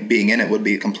I think being in it would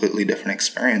be a completely different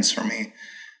experience for me.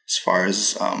 As far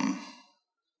as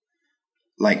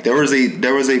like there was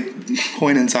a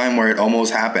point in time where it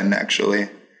almost happened, actually,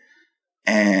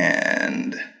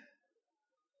 and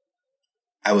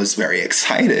I was very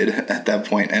excited at that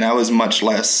point, and I was much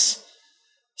less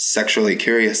sexually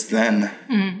curious then.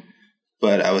 Mm.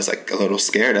 But I was like a little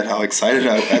scared at how excited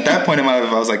at that point in my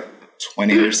life. I was like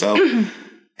 20 or so,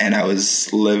 and I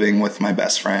was living with my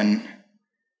best friend.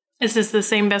 Is this the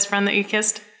same best friend that you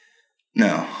kissed?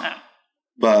 No. Oh.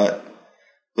 But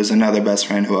it was another best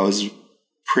friend who I was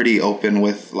pretty open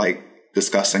with, like,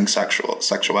 discussing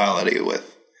sexuality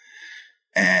with.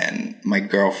 And my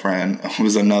girlfriend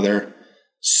was another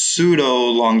pseudo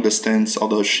long distance,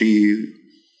 although she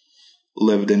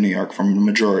lived in New York for the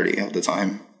majority of the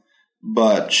time.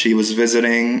 But she was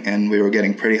visiting, and we were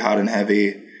getting pretty hot and heavy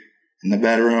in the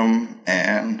bedroom,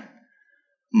 and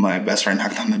my best friend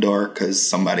knocked on the door because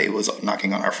somebody was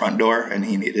knocking on our front door, and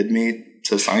he needed me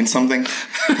to sign something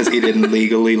because he didn't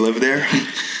legally live there.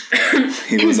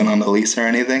 He wasn't on the lease or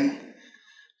anything.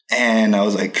 And I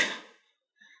was like,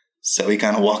 so he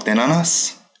kind of walked in on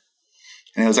us,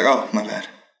 and he was like, oh, my bad.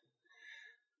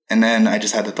 And then I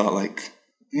just had the thought, like,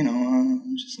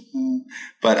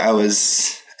 but I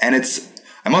was... And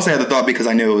I mostly had the thought because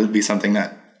I knew it would be something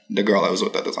that the girl I was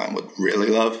with at the time would really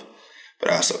love. But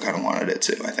I also kind of wanted it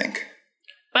too, I think.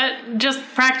 But just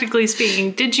practically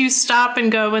speaking, did you stop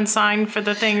and go and sign for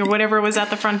the thing or whatever was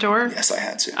at the front door? Yes, I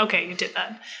had to. Okay, you did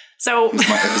that. So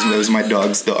it was my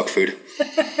dog's dog food.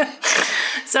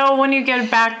 So when you get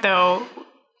back, though,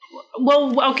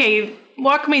 well, okay,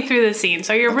 walk me through the scene.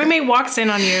 So your roommate walks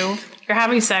in on you. You're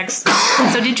having sex.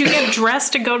 So did you get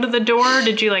dressed to go to the door?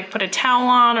 Did you like put a towel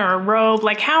on or a robe?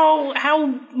 Like how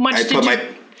much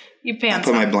you pants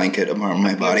I put on? My blanket around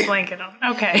my body. Blanket on.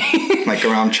 Okay. Like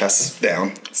around chest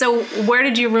down. So where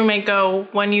did your roommate go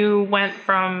when you went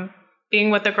from being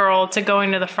with the girl to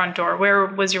going to the front door? Where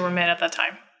was your roommate at that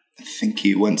time? I think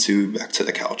he went back to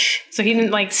the couch. So he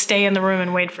didn't like stay in the room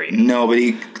and wait for you? No,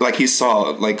 but he saw,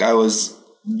 like I was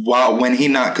when he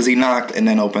knocked, because he knocked and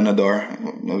then opened the door,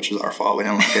 which was our fault. We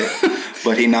didn't like it.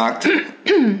 But he knocked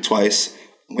twice.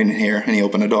 We didn't hear, and he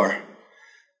opened the door.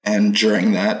 And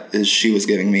during that, she was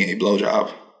giving me a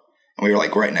blowjob. And we were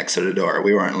like right next to the door.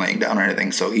 We weren't laying down or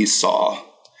anything. So he saw.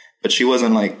 But she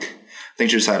wasn't like, I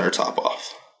think she just had her top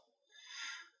off.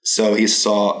 So he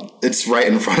saw, it's right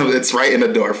in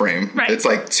the door frame. Right. It's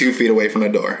like 2 feet away from the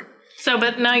door. So,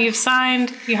 but now you've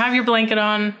signed, you have your blanket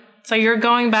on. So you're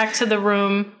going back to the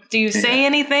room. Do you say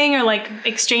anything or like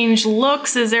exchange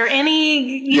looks? Is there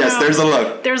any? Yes, there's a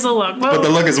look. There's a look. Well, but the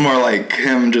look is more like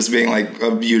him just being like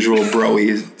a usual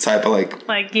bro-y type of like.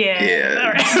 Like, yeah. Yeah.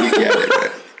 All right. You get it,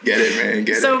 man. Get it, man.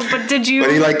 Get it. So, but did you?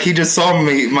 But he just saw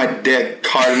my dick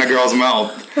hard in a girl's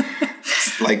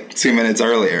mouth like 2 minutes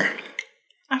earlier.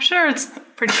 I'm sure it's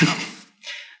pretty common.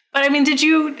 But I mean, did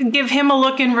you give him a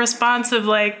look in response of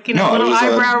like, little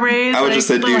eyebrow raise? I was just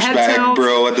a douchebag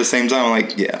bro at the same time. I'm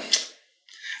like, yeah.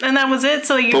 And that was it.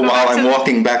 So you. But while I'm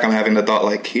walking back, I'm having the thought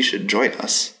like he should join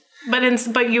us. But I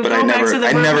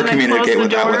never communicate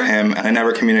with that with him, and I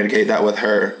never communicate that with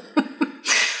her.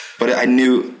 But I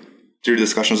knew through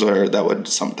discussions with her that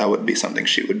would be something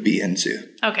she would be into.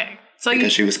 Okay, so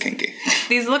because she was kinky.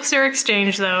 These looks are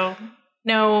exchanged, though.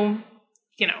 No,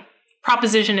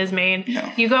 proposition is made.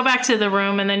 No. You go back to the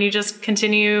room, and then you just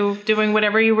continue doing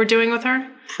whatever you were doing with her.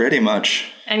 Pretty much.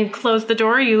 And close the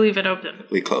door. Or you leave it open.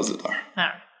 We close the door. All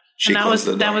right. That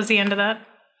was the end of that?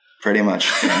 Pretty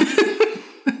much, yeah.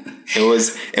 It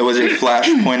was a flash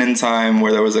point in time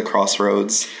where there was a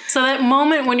crossroads. So that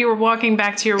moment when you were walking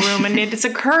back to your room and it's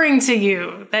occurring to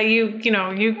you that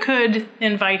you could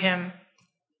invite him,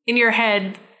 in your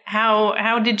head,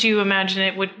 how did you imagine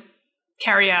it would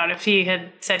carry out if he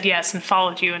had said yes and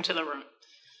followed you into the room?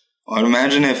 Well, I'd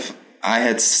imagine if I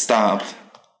had stopped,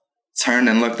 turned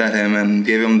and looked at him and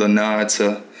gave him the nod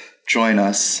to join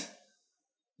us.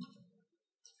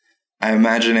 I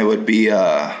imagine it would be,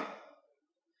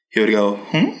 he would go,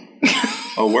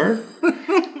 a word?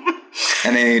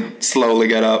 And then he'd slowly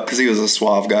get up, because he was a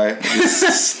suave guy. He'd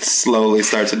slowly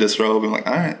start to disrobe. I'm like,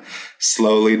 all right.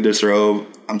 Slowly disrobe.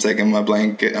 I'm taking the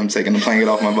blanket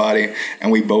off my body.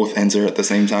 And we both enter at the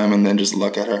same time and then just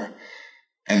look at her.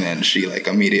 And then she like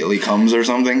immediately comes or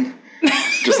something.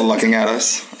 Just looking at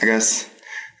us, I guess.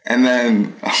 And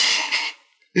then...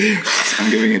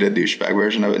 I'm giving you the douchebag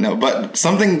version of it. No, but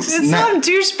something's not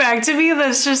douchebag. To me,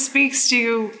 this just speaks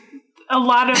to a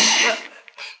lot of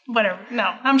whatever.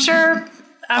 No, I'm sure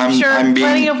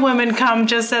plenty of women come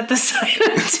just at the sight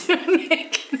of two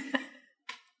naked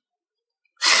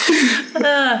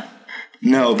men.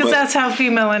 No, because that's how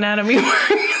female anatomy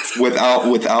works. without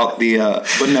the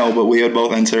but we would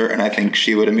both enter, and I think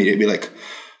she would immediately be like,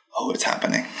 "Oh, it's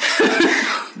happening."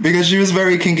 Because she was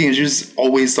very kinky and she was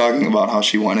always talking about how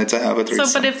she wanted to have a threesome.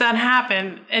 So, but if that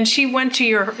happened and she went to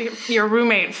your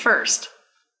roommate first,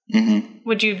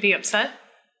 would you be upset?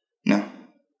 No. I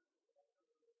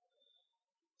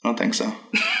don't think so.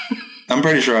 I'm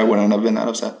pretty sure I wouldn't have been that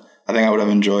upset. I think I would have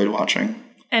enjoyed watching.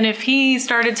 And if he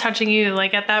started touching you,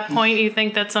 like at that point, you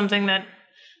think that's something that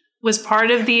was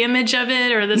part of the image of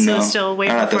it, or this was still way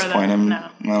before that? Not at this point in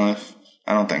my life.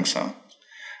 I don't think so.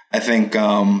 I think...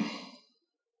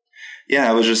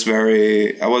 I was just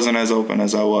I wasn't as open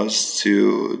as I was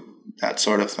to that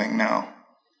sort of thing now,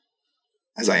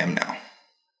 as I am now.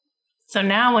 So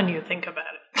now when you think about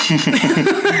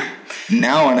it.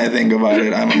 Now when I think about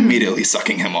it, I'm immediately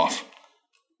sucking him off.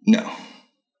 No.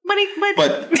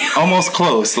 But almost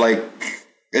close. Like,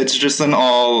 it's just an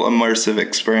all immersive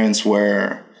experience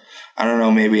where, I don't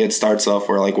know, maybe it starts off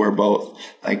where like we're both,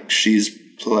 like she's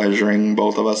pleasuring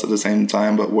both of us at the same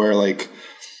time, but we're like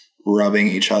rubbing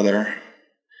each other.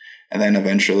 And then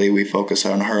eventually we focus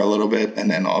on her a little bit,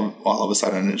 and then all of a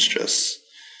sudden it's just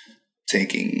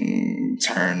taking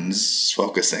turns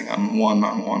focusing on one, 2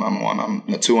 on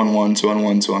 1, 2 on 1, 2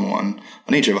 on 1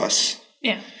 on each of us.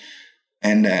 Yeah.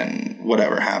 And then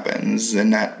whatever happens,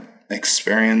 and that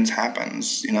experience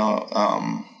happens,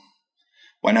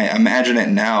 when I imagine it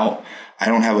now, I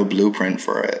don't have a blueprint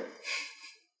for it.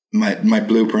 My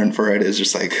blueprint for it is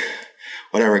just like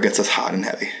whatever gets us hot and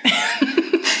heavy.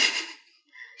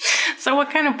 So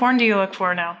what kind of porn do you look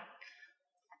for now?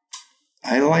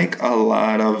 I like a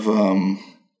lot of...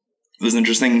 it was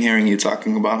interesting hearing you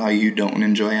talking about how you don't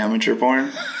enjoy amateur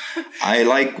porn. I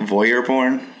like voyeur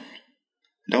porn.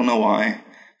 I don't know why.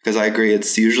 Because I agree,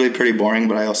 it's usually pretty boring,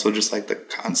 but I also just like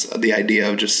the idea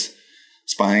of just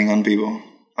spying on people.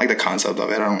 I like the concept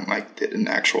of it. I don't like it in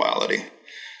actuality.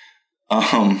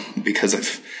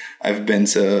 Because I've been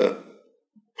to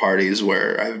parties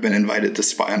where I've been invited to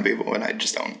spy on people, and I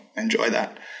just don't enjoy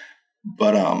that.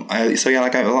 But I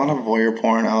like a lot of voyeur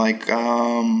porn. I like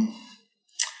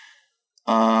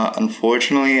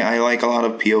unfortunately I like a lot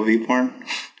of POV porn.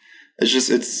 It's just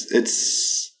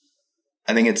it's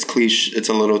I think it's cliche. It's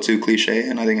a little too cliche,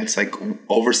 and I think it's like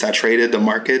oversaturated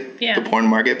the porn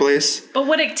marketplace. But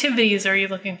what activities are you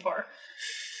looking for?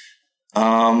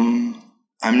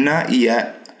 I'm not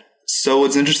yet. So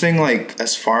it's interesting, like,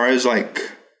 as far as, like,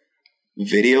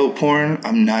 video porn,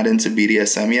 I'm not into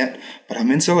BDSM yet, but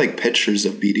I'm into, like, pictures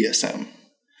of BDSM,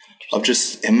 of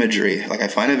just imagery. Like, I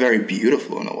find it very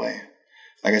beautiful in a way.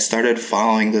 Like, I started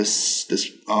following this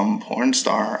porn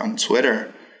star on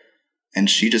Twitter, and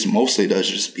she just mostly does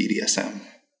just BDSM.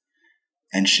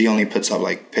 And she only puts up,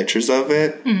 like, pictures of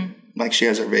it. Mm-hmm. Like, she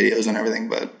has her videos and everything,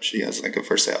 but she has, like, a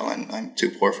for sale, and I'm too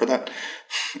poor for that.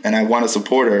 And I want to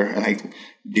support her, and I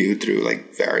do through,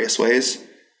 like, various ways.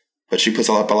 But she puts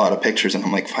up a lot of pictures, and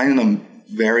I'm, like, finding them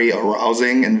very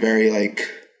arousing and very, like...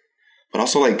 But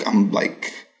also, like, I'm,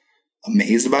 like,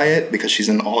 amazed by it because she's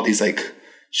in all these, like...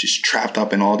 She's trapped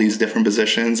up in all these different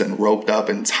positions and roped up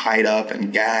and tied up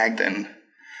and gagged, and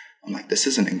I'm like, this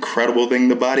is an incredible thing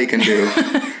the body can do.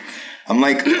 I'm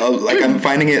like I'm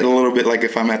finding it a little bit like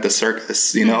if I'm at the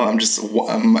circus, you know, I'm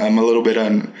a little bit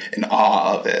in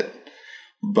awe of it,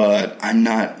 but I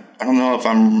don't know if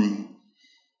I'm,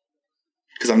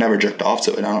 because I've never jerked off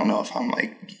to it. I don't know if I'm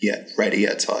like ready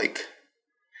yet to like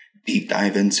deep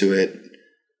dive into it,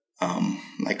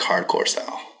 like hardcore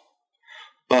style.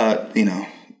 But, you know,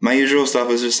 my usual stuff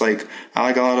is just like, I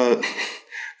like a lot of,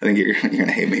 I think you're going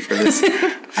to hate me for this.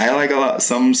 I like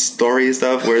some story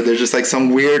stuff where there's just like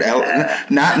some weird,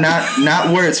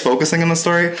 not where it's focusing on the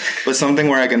story, but something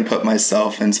where I can put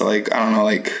myself into like, I don't know,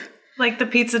 like. Like the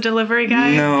pizza delivery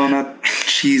guy? No, not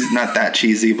that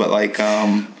cheesy, but like,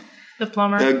 the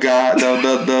plumber? The guy,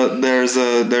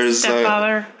 there's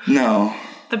Stepfather? No.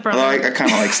 The brother? I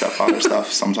kind of like stepfather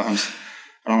stuff sometimes.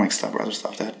 I don't like stepbrother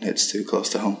stuff that hits too close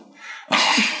to home.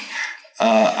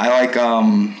 I like,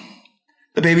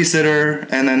 the babysitter,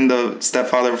 and then the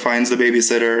stepfather finds the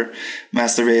babysitter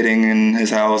masturbating in his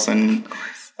house, and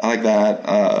I like that.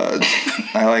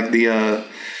 I like the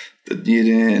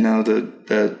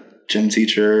gym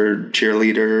teacher,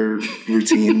 cheerleader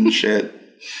routine shit.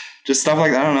 Just stuff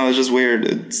like that. I don't know. It's just weird.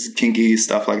 It's kinky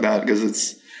stuff like that because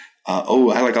it's. I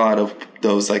like a lot of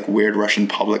those like weird Russian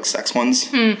public sex ones.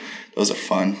 Those are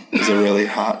fun. Those are really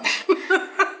hot.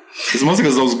 It's mostly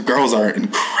because those girls are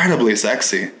incredibly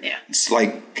sexy. Yeah. It's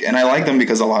like, and I like them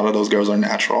because a lot of those girls are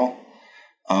natural,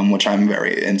 which I'm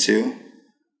very into.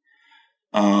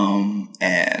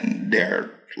 And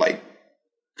they're like,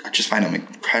 I just find them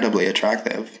incredibly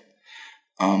attractive.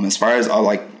 As far as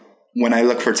when I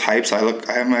look for types,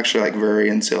 I'm actually like very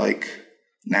into like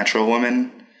natural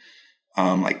women,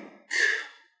 like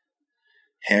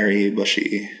hairy,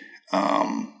 bushy.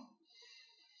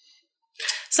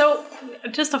 So,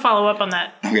 just to follow up on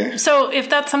that. Okay. So, if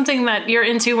that's something that you're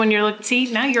into when you're looking,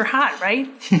 see, now you're hot, right?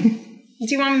 Do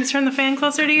you want me to turn the fan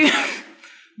closer to you?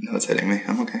 No, it's hitting me.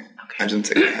 I'm okay. I didn't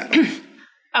take my hat off.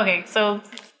 Okay, so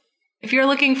if you're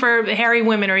looking for hairy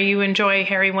women, or you enjoy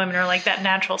hairy women, or like that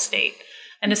natural state,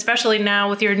 and especially now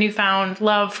with your newfound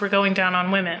love for going down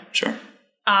on women. Sure.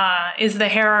 Is the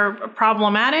hair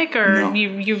problematic, or no.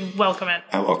 you welcome it?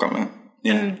 I welcome it.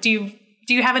 Yeah. And do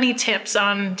you have any tips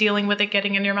on dealing with it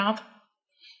getting in your mouth?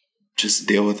 Just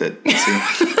deal with it.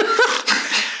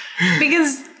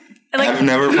 Because like, I've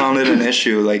never found it an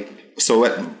issue. Like, so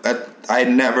I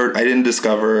didn't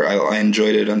discover I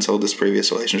enjoyed it until this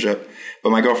previous relationship.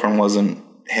 But my girlfriend wasn't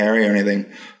hairy or anything.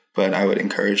 But I would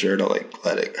encourage her to like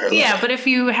let it. But if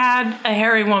you had a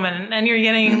hairy woman and you're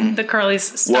getting the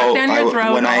curlies stuck down your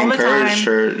throat when all I the time. encouraged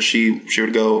her, she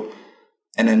would go,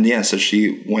 and then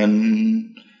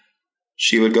when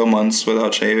she would go months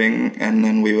without shaving, and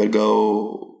then we would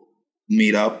go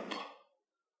meet up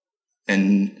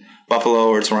in Buffalo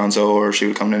or Toronto, or she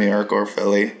would come to New York or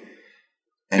Philly,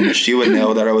 and she would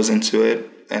know that I was into it.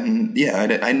 And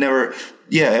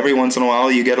every once in a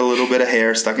while you get a little bit of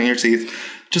hair stuck in your teeth.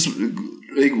 Just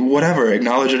like, whatever,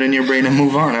 acknowledge it in your brain and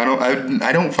move on.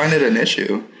 I don't find it an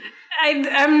issue.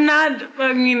 I'm not.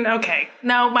 I mean, okay.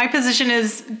 Now my position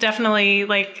is definitely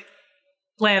like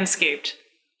landscaped.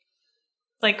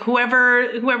 Like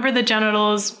whoever the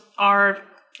genitals are,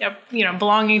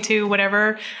 belonging to,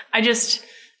 whatever.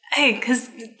 Because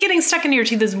getting stuck in your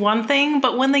teeth is one thing,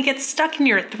 but when they get stuck in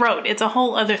your throat, it's a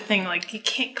whole other thing. Like, you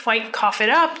can't quite cough it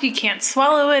up. You can't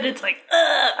swallow it. It's like,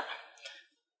 ugh.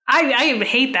 I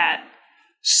hate that.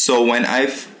 So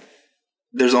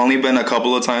there's only been a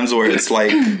couple of times where it's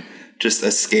like just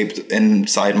escaped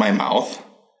inside my mouth.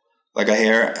 like a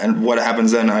hair. And what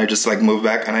happens then, I just like move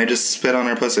back and I just spit on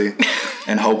her pussy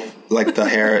and hope like the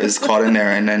hair is caught in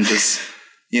there, and then just,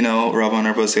 you know, rub on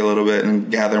her pussy a little bit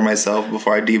and gather myself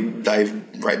before I deep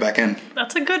dive right back in.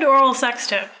 That's a good oral sex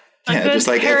tip. A good just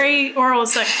like hairy oral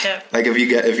sex tip. Like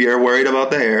if you're worried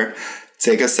about the hair,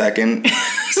 take a second,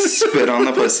 spit on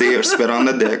the pussy or spit on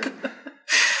the dick,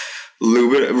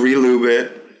 lube it, re-lube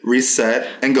it, reset,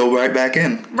 and go right back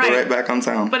in. Right. Go right back on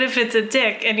town. But if it's a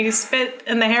dick and you spit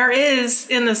and the hair is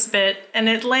in the spit and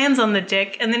it lands on the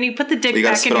dick and then you put the dick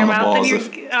back in your mouth and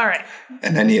you're all right.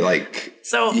 And then you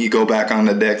you go back on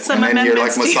the dick and then you're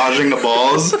like massaging the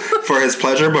balls for his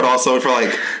pleasure, but also for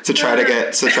like to try to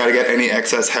get any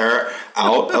excess hair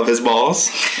out of his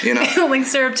balls, you know? Like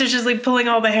surreptitiously pulling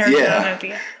all the hair down at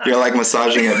the end. You're like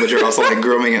massaging it, but you're also like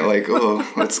grooming it like, oh,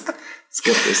 let's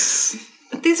get this.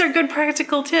 But these are good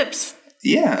practical tips.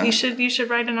 Yeah. You should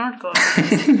write an article.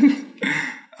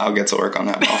 I'll get to work on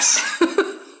that, boss.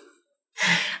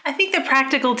 I think the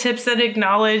practical tips that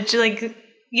acknowledge, like,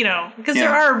 you know, because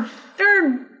there are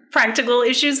practical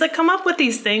issues that come up with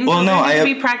these things. Well, no, I have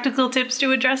be practical tips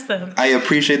to address them. I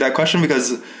appreciate that question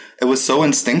because it was so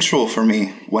instinctual for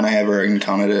me when I ever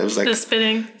encountered it. It was like the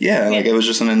spitting. Yeah, like it was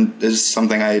just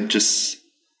something I just,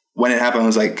 when it happened, I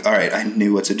was like, all right, I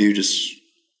knew what to do just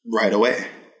right away.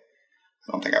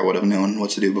 I don't think I would have known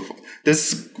what to do before.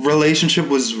 This relationship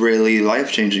was really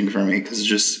life-changing for me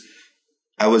because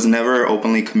I was never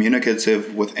openly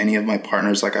communicative with any of my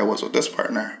partners like I was with this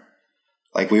partner.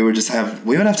 Like we would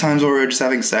have times where we were just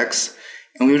having sex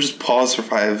and we would just pause for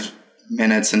 5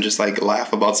 minutes and just like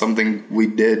laugh about something we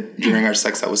did during our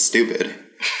sex that was stupid.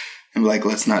 And be like,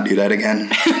 let's not do that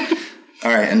again.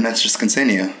 All right, and let's just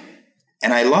continue.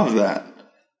 And I love that.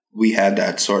 We had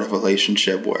that sort of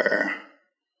relationship where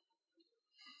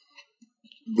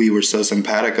we were so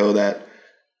simpatico that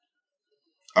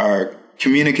our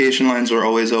communication lines were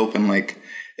always open. Like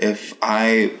if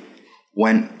I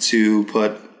went to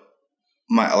put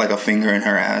a finger in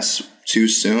her ass too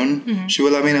soon, she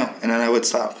would let me know, and then I would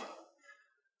stop.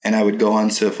 And I would go on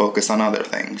to focus on other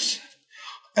things.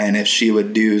 And if she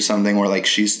would do something where like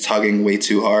she's tugging way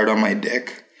too hard on my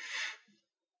dick,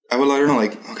 I would let her know,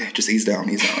 like, okay, just ease down.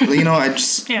 You know,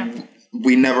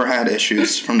 we never had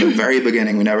issues from the very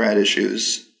beginning. We never had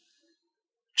issues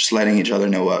just letting each other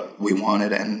know what we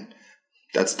wanted. And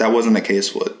that wasn't the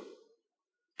case with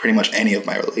pretty much any of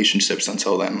my relationships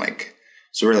until then. Like,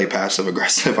 it's really passive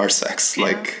aggressive, our sex. Yeah.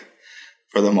 Like,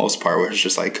 for the most part, where it's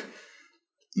just like,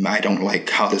 I don't like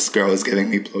how this girl is giving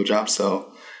me blowjobs,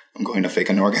 so I'm going to fake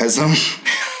an orgasm.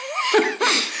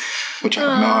 Which I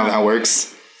don't know how that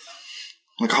works.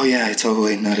 I'm like, oh yeah, I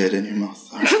totally nutted in your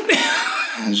mouth. Right.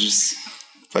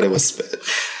 But it was spit.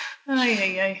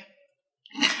 Ay.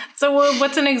 So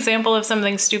what's an example of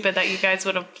something stupid that you guys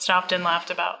would have stopped and laughed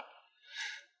about?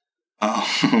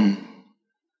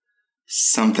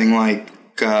 Something like,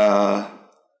 well,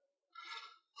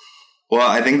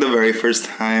 I think the very first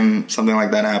time something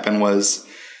like that happened was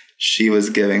she was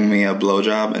giving me a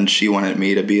blowjob and she wanted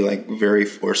me to be like very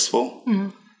forceful.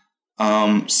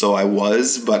 Mm-hmm. So I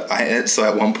was, so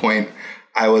at one point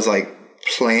I was like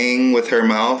playing with her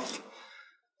mouth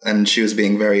and she was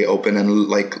being very open and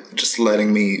like just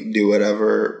letting me do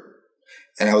whatever.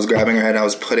 And I was grabbing her head. I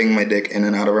was putting my dick in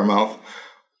and out of her mouth.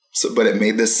 But it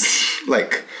made this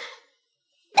like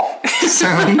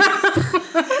sound.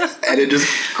 And it just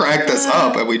cracked us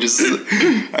up, and I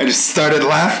just started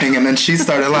laughing, and then she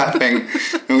started laughing,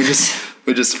 and we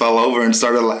just fell over and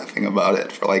started laughing about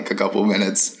it for like a couple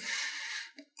minutes,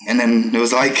 and then it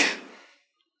was like,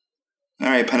 all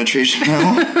right, penetration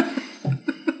now.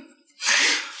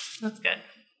 That's good.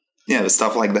 Yeah, it was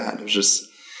stuff like that. It was just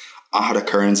odd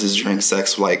occurrences during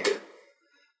sex, like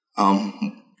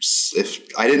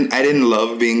if I didn't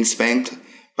love being spanked,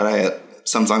 but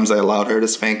sometimes I allowed her to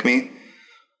spank me.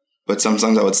 But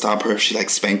sometimes I would stop her if she like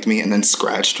spanked me and then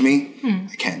scratched me.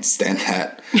 I can't stand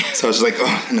that. So I was like,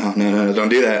 oh, no, don't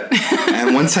do that.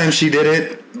 And one time she did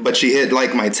it, but she hit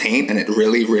like my taint and it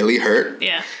really, really hurt.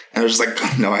 Yeah. And I was just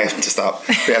like, no, I have to stop.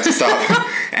 We have to stop.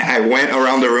 And I went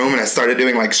around the room and I started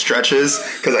doing like stretches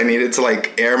because I needed to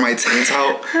like air my taint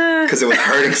out because it was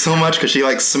hurting so much because she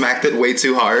like smacked it way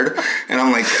too hard. And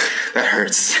I'm like, that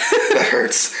hurts. That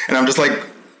hurts. And I'm just like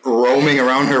roaming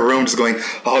around her room just going,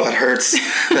 oh, that hurts.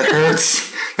 That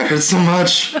hurts. That hurts so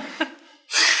much.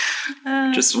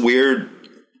 Just weird,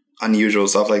 unusual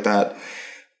stuff like that.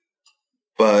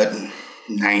 But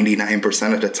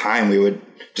 99% of the time we would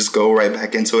just go right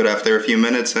back into it after a few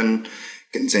minutes and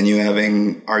continue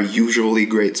having our usually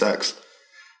great sex.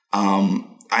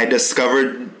 I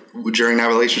discovered during that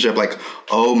relationship, like,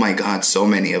 oh my God, so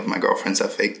many of my girlfriends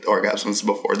have faked orgasms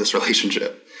before this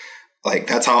relationship. Like,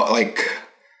 that's how, like,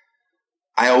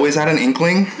 I always had an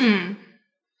inkling.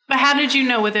 But how did you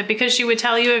know with it? Because she would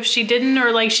tell you if she didn't,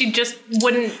 or like she just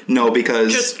wouldn't? No,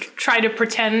 because just try to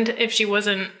pretend if she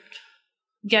wasn't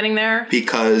getting there?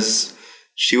 Because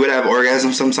she would have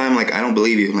orgasms sometime. Like, I don't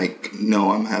believe you. Like,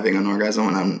 no, I'm having an orgasm,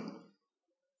 and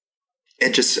I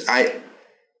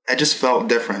just felt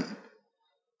different.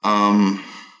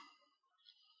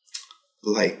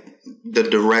 Like the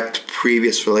direct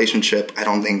previous relationship, I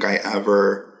don't think I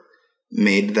ever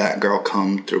made that girl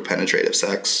come through penetrative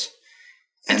sex.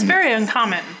 And it's very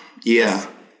uncommon. Yeah.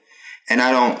 And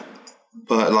I don't,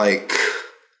 but like,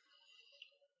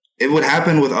 it would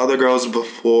happen with other girls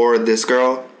before this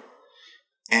girl.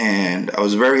 And I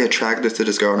was very attracted to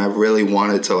this girl, and I really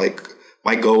wanted to, like,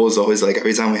 my goal was always, like,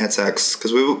 every time we had sex,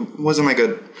 because we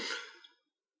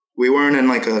weren't in,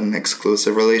 like, an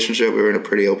exclusive relationship. We were in a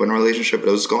pretty open relationship, but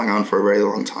it was going on for a very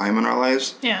long time in our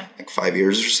lives. Yeah. Like 5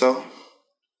 years or so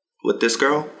with this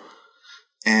girl.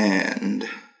 And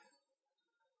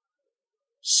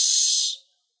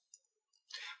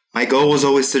my goal was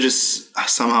always to just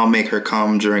somehow make her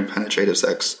come during penetrative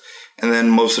sex. And then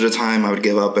most of the time I would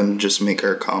give up and just make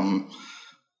her come.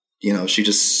 You know, she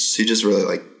just really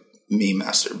liked me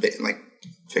masturbating, like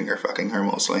finger fucking her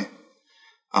mostly.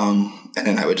 And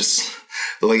then I would just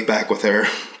lay back with her,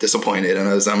 disappointed, and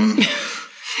as I'm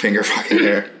finger fucking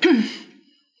her.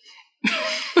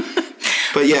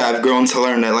 But yeah, I've grown to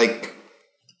learn that, like,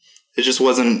 it just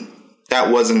wasn't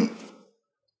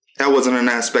an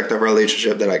aspect of our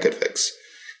relationship that I could fix.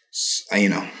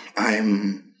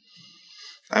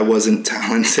 I wasn't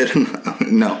talented.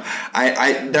 No,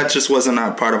 that just wasn't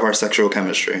a part of our sexual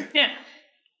chemistry. Yeah.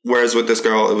 Whereas with this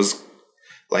girl, it was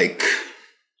like,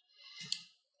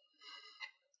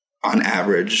 on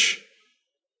average,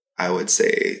 I would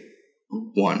say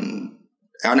one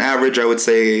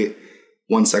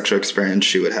sexual experience,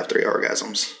 she would have 3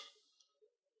 orgasms.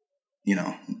 You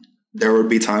know, there would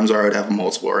be times where I would have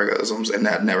multiple orgasms, and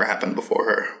that never happened before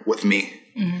her with me.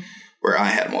 Mm-hmm. Where I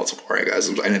had multiple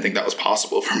orgasms. I didn't think that was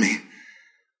possible for me.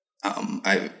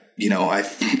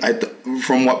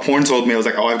 From what porn told me, I was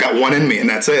like, oh, I've got one in me and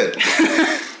that's it.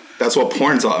 That's what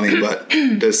porn taught me. But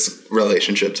this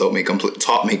relationship taught me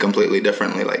completely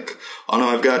differently. Like, oh no,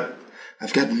 I've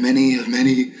got many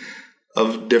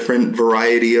of different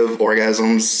variety of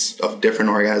orgasms,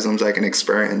 I can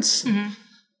experience. Mm-hmm.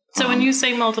 So when you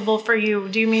say multiple for you,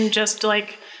 do you mean just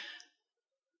like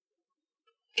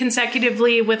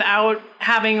consecutively without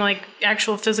having like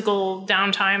actual physical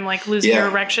downtime, like losing your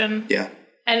erection? Yeah.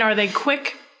 And are they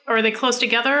quick, or are they close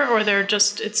together, or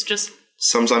it's just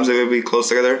sometimes they would be close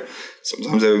together,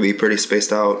 sometimes they would be pretty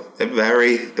spaced out. It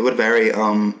would vary.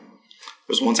 There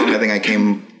was one time I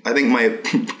think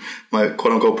my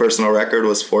quote unquote personal record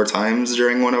was 4 times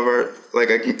during one of our like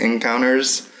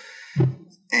encounters.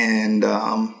 And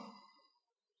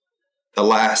the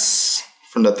last,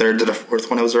 from the 3rd to the 4th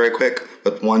one, it was very quick.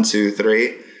 But 1, 2,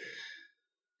 3,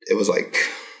 it was like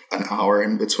an hour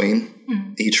in between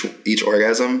each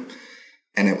orgasm,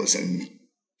 and it was in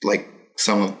like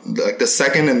some of like the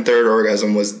 2nd and 3rd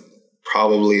orgasm was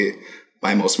probably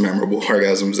my most memorable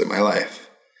orgasms in my life,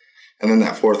 and then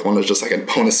that 4th one was just like a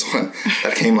bonus one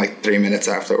that came like 3 minutes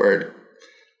afterward,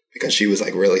 because she was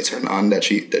like really turned on that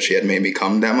she had made me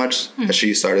come that much that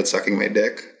she started sucking my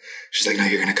dick. She's like, no,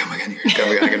 you're gonna come again. You're gonna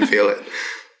come again. I can feel it.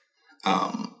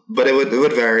 But it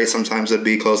would vary. Sometimes it'd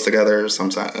be close together.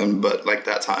 But like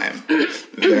that time,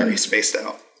 very spaced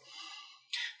out.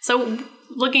 So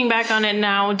looking back on it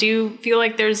now, do you feel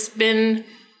like there's been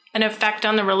an effect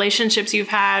on the relationships you've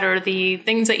had, or the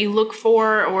things that you look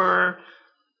for, or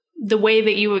the way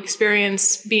that you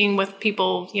experience being with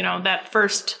people, you know, that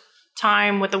first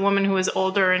time with a woman who was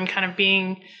older and kind of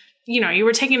being, you know, you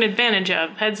were taken advantage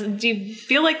of? Do you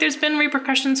feel like there's been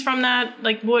repercussions from that?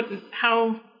 Like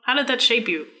how did that shape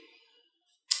you?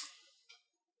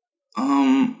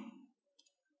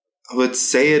 I would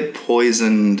say it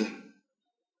poisoned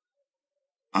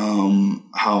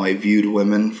how I viewed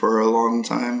women for a long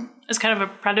time. As kind of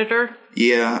a predator?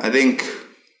 Yeah, I think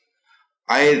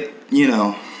I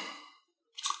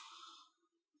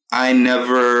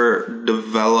never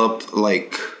developed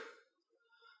like,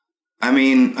 I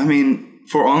mean,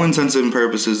 for all intents and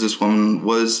purposes, this woman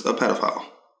was a pedophile.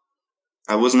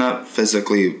 I was not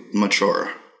physically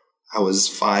mature. I was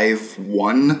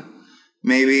 5'1",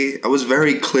 maybe. I was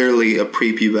very clearly a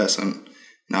prepubescent.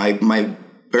 Now, my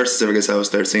birth certificate said I was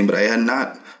 13, but I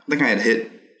think I had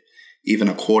hit even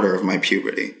a quarter of my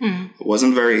puberty. It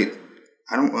wasn't very,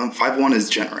 5'1" is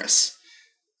generous.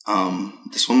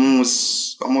 This woman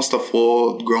was almost a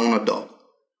full-grown adult.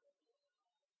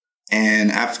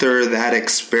 And after that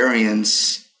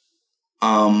experience,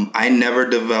 I never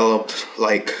developed,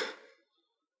 like,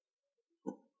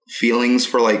 feelings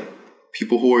for, like,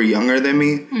 people who were younger than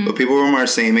me. But people who were my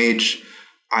same age,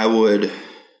 I would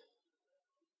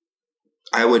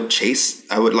chase.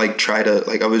 I would, like, try to,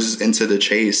 like, I was into the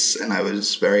chase, and I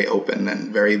was very open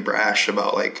and very brash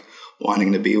about, like,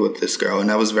 wanting to be with this girl. And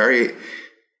that was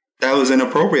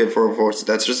inappropriate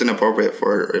that's just inappropriate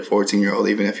for a 14-year-old,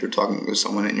 even if you're talking to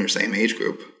someone in your same age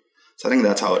group. So I think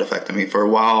that's how it affected me. For a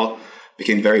while,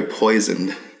 became very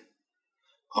poisoned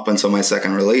up until my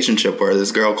second relationship, where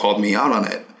this girl called me out on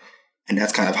it. And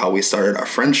that's kind of how we started our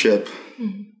friendship.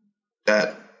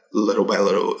 That little by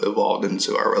little evolved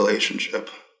into our relationship.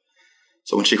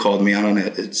 So when she called me out on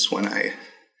it, it's when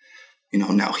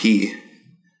now he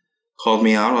called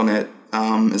me out on it,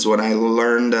 is when I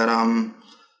learned that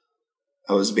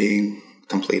I was being a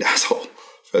complete asshole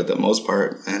for the most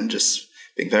part, and just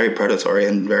being very predatory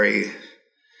and very,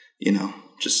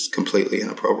 just completely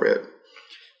inappropriate.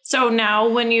 So now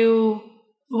when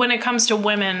it comes to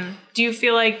women, do you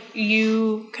feel like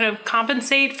you kind of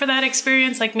compensate for that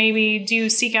experience? Like, maybe do you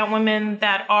seek out women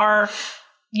that are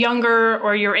younger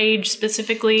or your age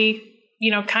specifically,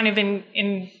 kind of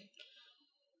in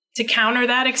to counter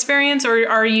that experience? Or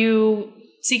are you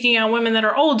seeking out women that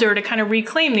are older to kind of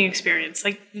reclaim the experience?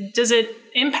 Like, does it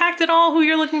impact at all who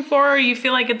you're looking for? Or you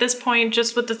feel like at this point,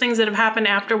 just with the things that have happened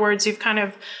afterwards, you've kind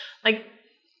of, like,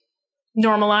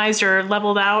 normalized or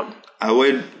leveled out? I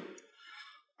would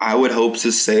hope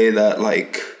to say that,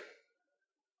 like,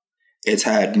 it's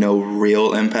had no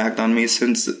real impact on me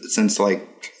since like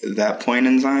that point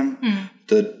in time.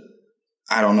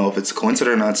 I don't know if it's a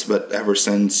coincidence or not, but ever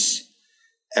since,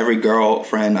 every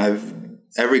girlfriend I've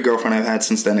had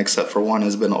since then, except for one,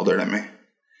 has been older than me.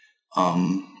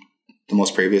 The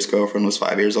most previous girlfriend was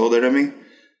 5 years older than me.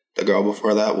 The girl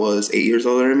before that was 8 years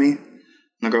older than me. And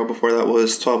the girl before that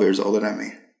was 12 years older than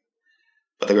me.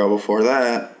 But the girl before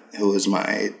that, who was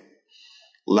my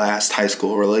last high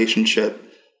school relationship,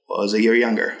 was a year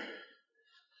younger.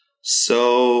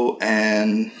 So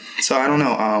I don't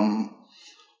know.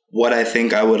 What I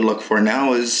think I would look for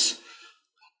now is,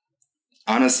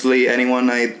 honestly, anyone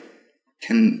I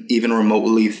can even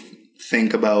remotely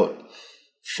think about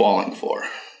falling for.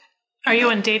 Are you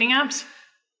on dating apps?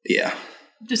 Yeah.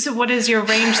 So what is your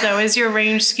range, though? Is your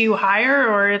range skew higher,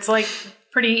 or it's like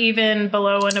pretty even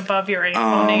below and above your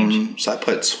own age? So I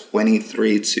put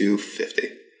 23 to 50.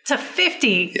 To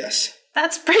 50? Yes.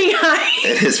 That's pretty high.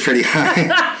 It is pretty high.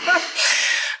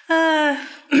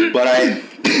 But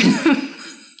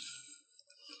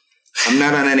I'm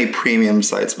not on any premium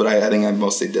sites, but I think I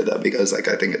mostly did that because, like,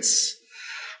 I think it's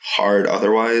hard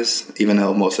otherwise, even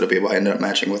though most of the people I ended up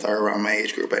matching with are around my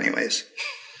age group anyways.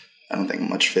 I don't think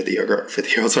much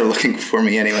 50-year-olds are looking for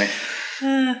me anyway.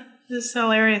 This is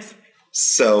hilarious.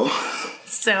 So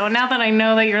now that I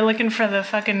know that you're looking for the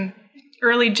fucking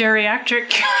early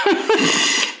geriatric,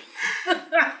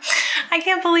 I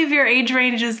can't believe your age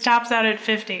range just tops out at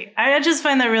 50. I just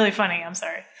find that really funny. I'm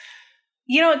sorry.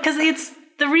 Because it's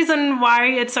the reason why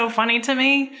it's so funny to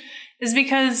me is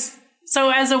because, so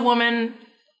as a woman,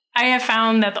 I have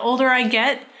found that the older I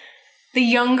get, the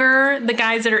younger the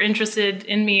guys that are interested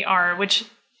in me are, which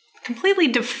completely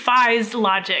defies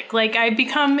logic. Like, I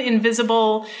become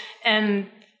invisible and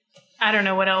I don't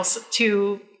know what else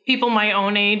to people my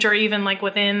own age or even like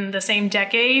within the same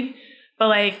decade. But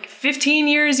like 15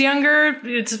 years younger,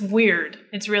 it's weird.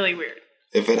 It's really weird.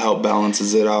 If it helped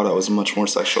balances it out, I was much more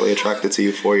sexually attracted to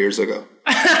you 4 years ago.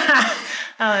 Oh,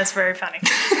 that's very funny.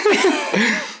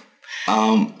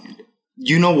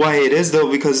 You know why it is,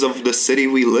 though? Because of the city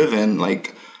we live in.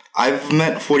 Like, I've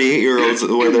met 48-year-olds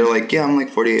where they're like, yeah, I'm like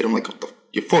 48. I'm like,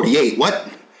 you're 48? What?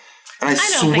 And I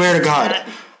swear to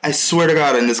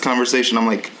God, in this conversation, I'm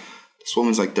like, this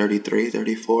woman's like 33,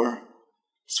 34.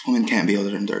 This woman can't be older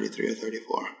than 33 or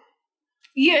 34.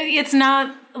 Yeah, it's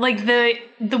not like the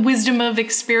wisdom of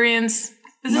experience.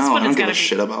 This is what it's got to be. I don't give a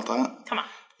shit about that. Come on.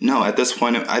 No, at this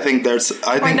point, I think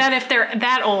that if they're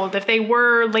that old, if they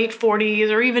were late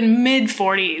 40s or even mid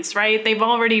 40s, right? They've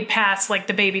already passed like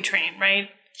the baby train, right?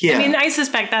 Yeah. I mean, I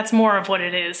suspect that's more of what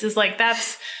it is. Is like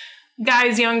that's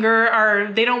guys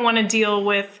younger they don't want to deal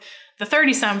with the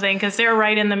 30-something because they're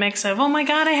right in the mix of, oh my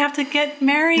God, I have to get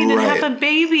married and have a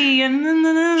baby and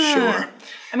Sure.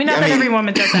 I mean, not that every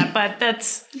woman does that, but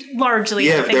that's largely.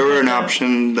 Yeah, if there were an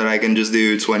option that I can just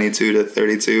do 22 to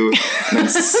 32 and then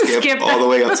skip all the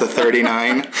way up to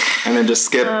 39 and then just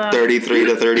skip 33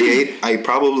 to 38, I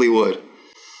probably would.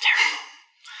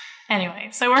 Anyway,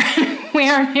 so we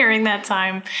are nearing that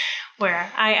time where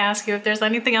I ask you if there's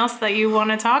anything else that you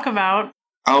want to talk about.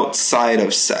 Outside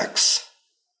of sex,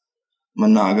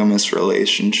 monogamous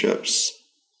relationships,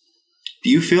 do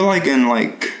you feel like in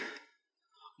like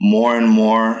more and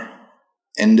more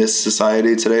in this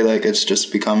society today, like it's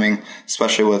just becoming,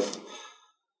 especially with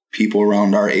people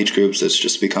around our age groups, it's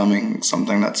just becoming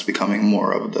something that's becoming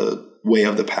more of the way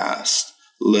of the past,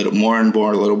 more and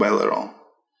more, little by little,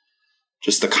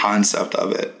 just the concept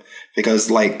of it. Because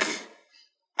like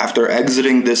after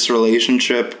exiting this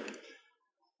relationship,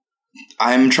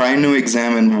 I'm trying to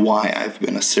examine why I've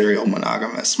been a serial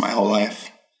monogamist my whole life.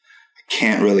 I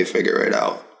can't really figure it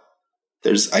out.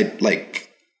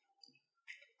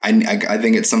 I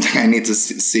think it's something I need to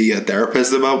see a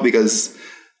therapist about, because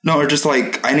or just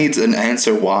like I need an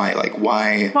answer why. Like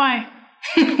why? Why?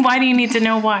 Why do you need to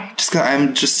know why? Just 'cause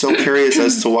I'm just so curious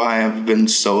as to why I've been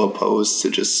so opposed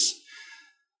to just.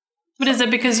 But is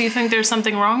it because you think there's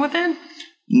something wrong with it?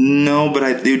 No, but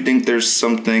I do think there's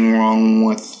something wrong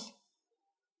with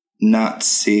not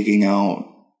seeking out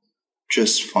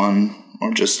just fun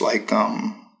or just like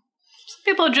Some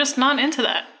people are just not into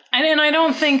that. And I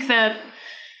don't think that.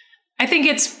 I think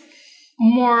it's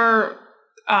more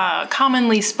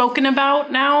commonly spoken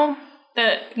about now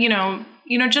that,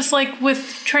 just like with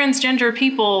transgender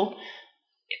people,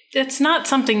 it's not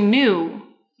something new.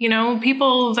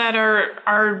 People that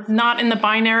are not in the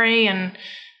binary and,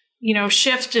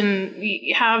 shift and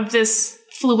have this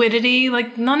fluidity,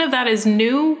 like none of that is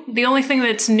new. The only thing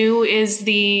that's new is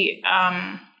the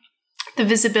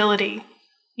visibility,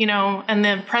 and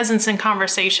the presence in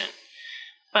conversation.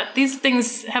 But these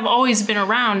things have always been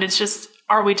around. It's just,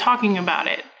 are we talking about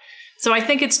it? So I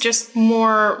think it's just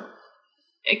more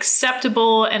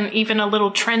acceptable and even a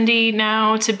little trendy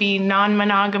now to be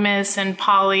non-monogamous and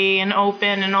poly and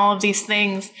open and all of these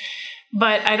things.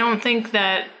 But I don't think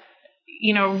that,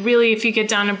 really if you get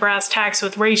down to brass tacks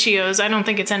with ratios, I don't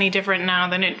think it's any different now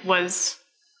than it was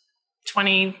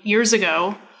 20 years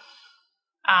ago.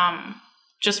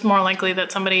 Just more likely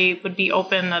that somebody would be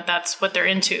open that that's what they're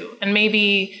into. And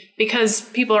maybe because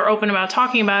people are open about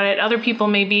talking about it, other people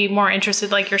may be more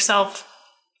interested, like yourself,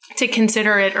 to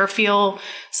consider it or feel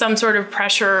some sort of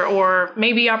pressure or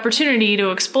maybe opportunity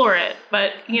to explore it.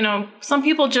 But, some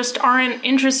people just aren't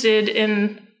interested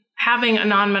in having a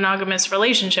non-monogamous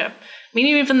relationship. I mean,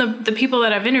 even the people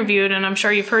that I've interviewed, and I'm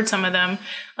sure you've heard some of them,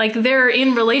 like they're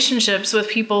in relationships with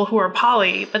people who are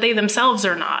poly, but they themselves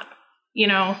are not.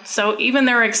 So even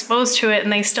they're exposed to it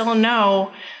and they still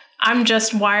know I'm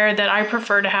just wired that I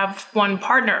prefer to have one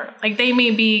partner. Like they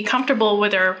may be comfortable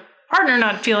with their partner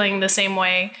not feeling the same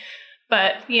way,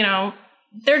 but,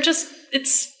 they're just,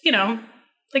 it's,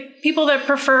 like people that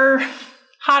prefer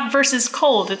hot versus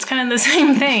cold. It's kind of the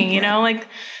same thing, like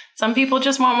some people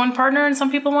just want one partner and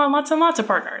some people want lots and lots of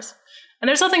partners. And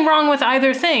there's nothing wrong with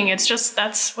either thing. It's just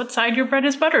that's what side your bread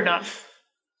is buttered on.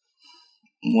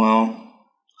 Well,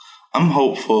 I'm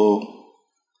hopeful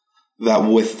that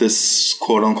with this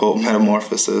quote unquote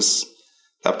metamorphosis,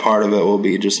 that part of it will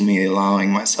be just me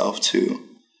allowing myself to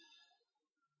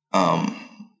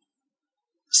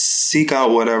seek out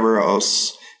whatever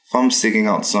else. If I'm seeking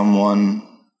out someone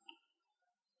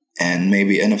and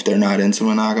if they're not into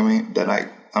monogamy, then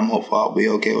I'm hopeful I'll be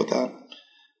okay with that.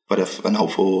 But if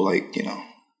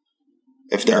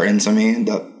they're into me,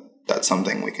 that's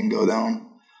something we can go down.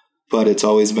 But it's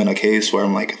always been a case where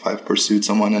I'm like, if I've pursued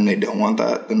someone and they don't want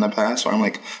that in the past, where I'm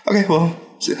like, okay, well,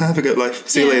 have a good life.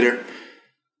 See you later.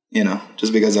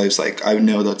 Just because I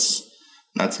know that's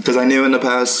because I knew in the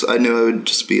past, I knew I would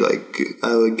just be like,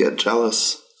 I would get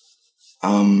jealous.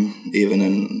 Even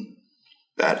in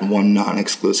that one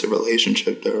non-exclusive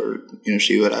relationship,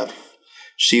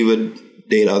 she would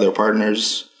date other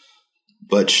partners,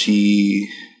 but she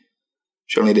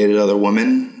only dated other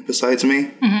women besides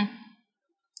me. Mm-hmm.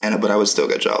 But I would still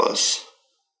get jealous.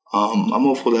 I'm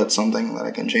hopeful that's something that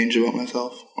I can change about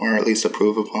myself, or at least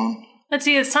improve upon. But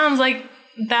see, it sounds like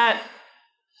that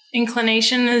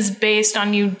inclination is based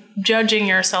on you judging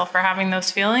yourself for having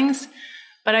those feelings.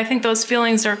 But I think those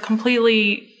feelings are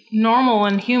completely normal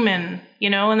and human,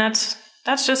 and that's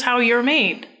just how you're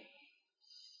made.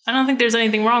 I don't think there's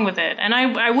anything wrong with it. And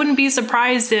I wouldn't be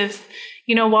surprised if,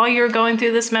 while you're going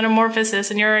through this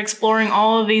metamorphosis and you're exploring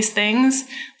all of these things,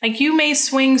 like you may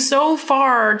swing so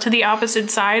far to the opposite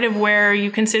side of where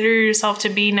you consider yourself to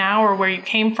be now or where you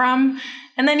came from.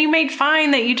 And then you may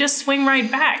find that you just swing right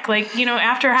back. Like,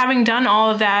 after having done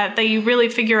all of that you really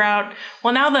figure out,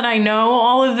 well, now that I know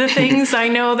all of the things, I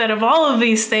know that of all of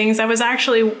these things, I was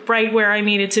actually right where I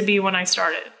needed to be when I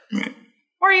started. Right.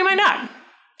 Or you might not.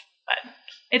 But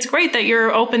it's great that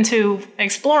you're open to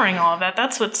exploring all of that.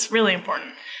 That's what's really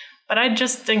important. But I'd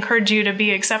just encourage you to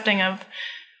be accepting of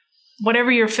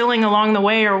whatever you're feeling along the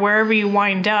way or wherever you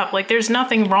wind up. Like, there's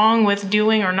nothing wrong with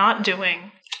doing or not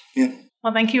doing. Yeah.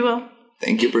 Well, thank you, Will.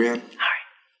 Thank you, Brianne.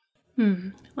 All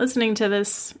right. Listening to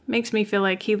this makes me feel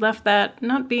like he left that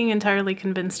not being entirely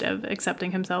convinced of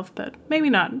accepting himself, but maybe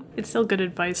not. It's still good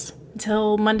advice.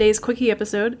 Until Monday's Quickie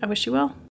episode, I wish you well.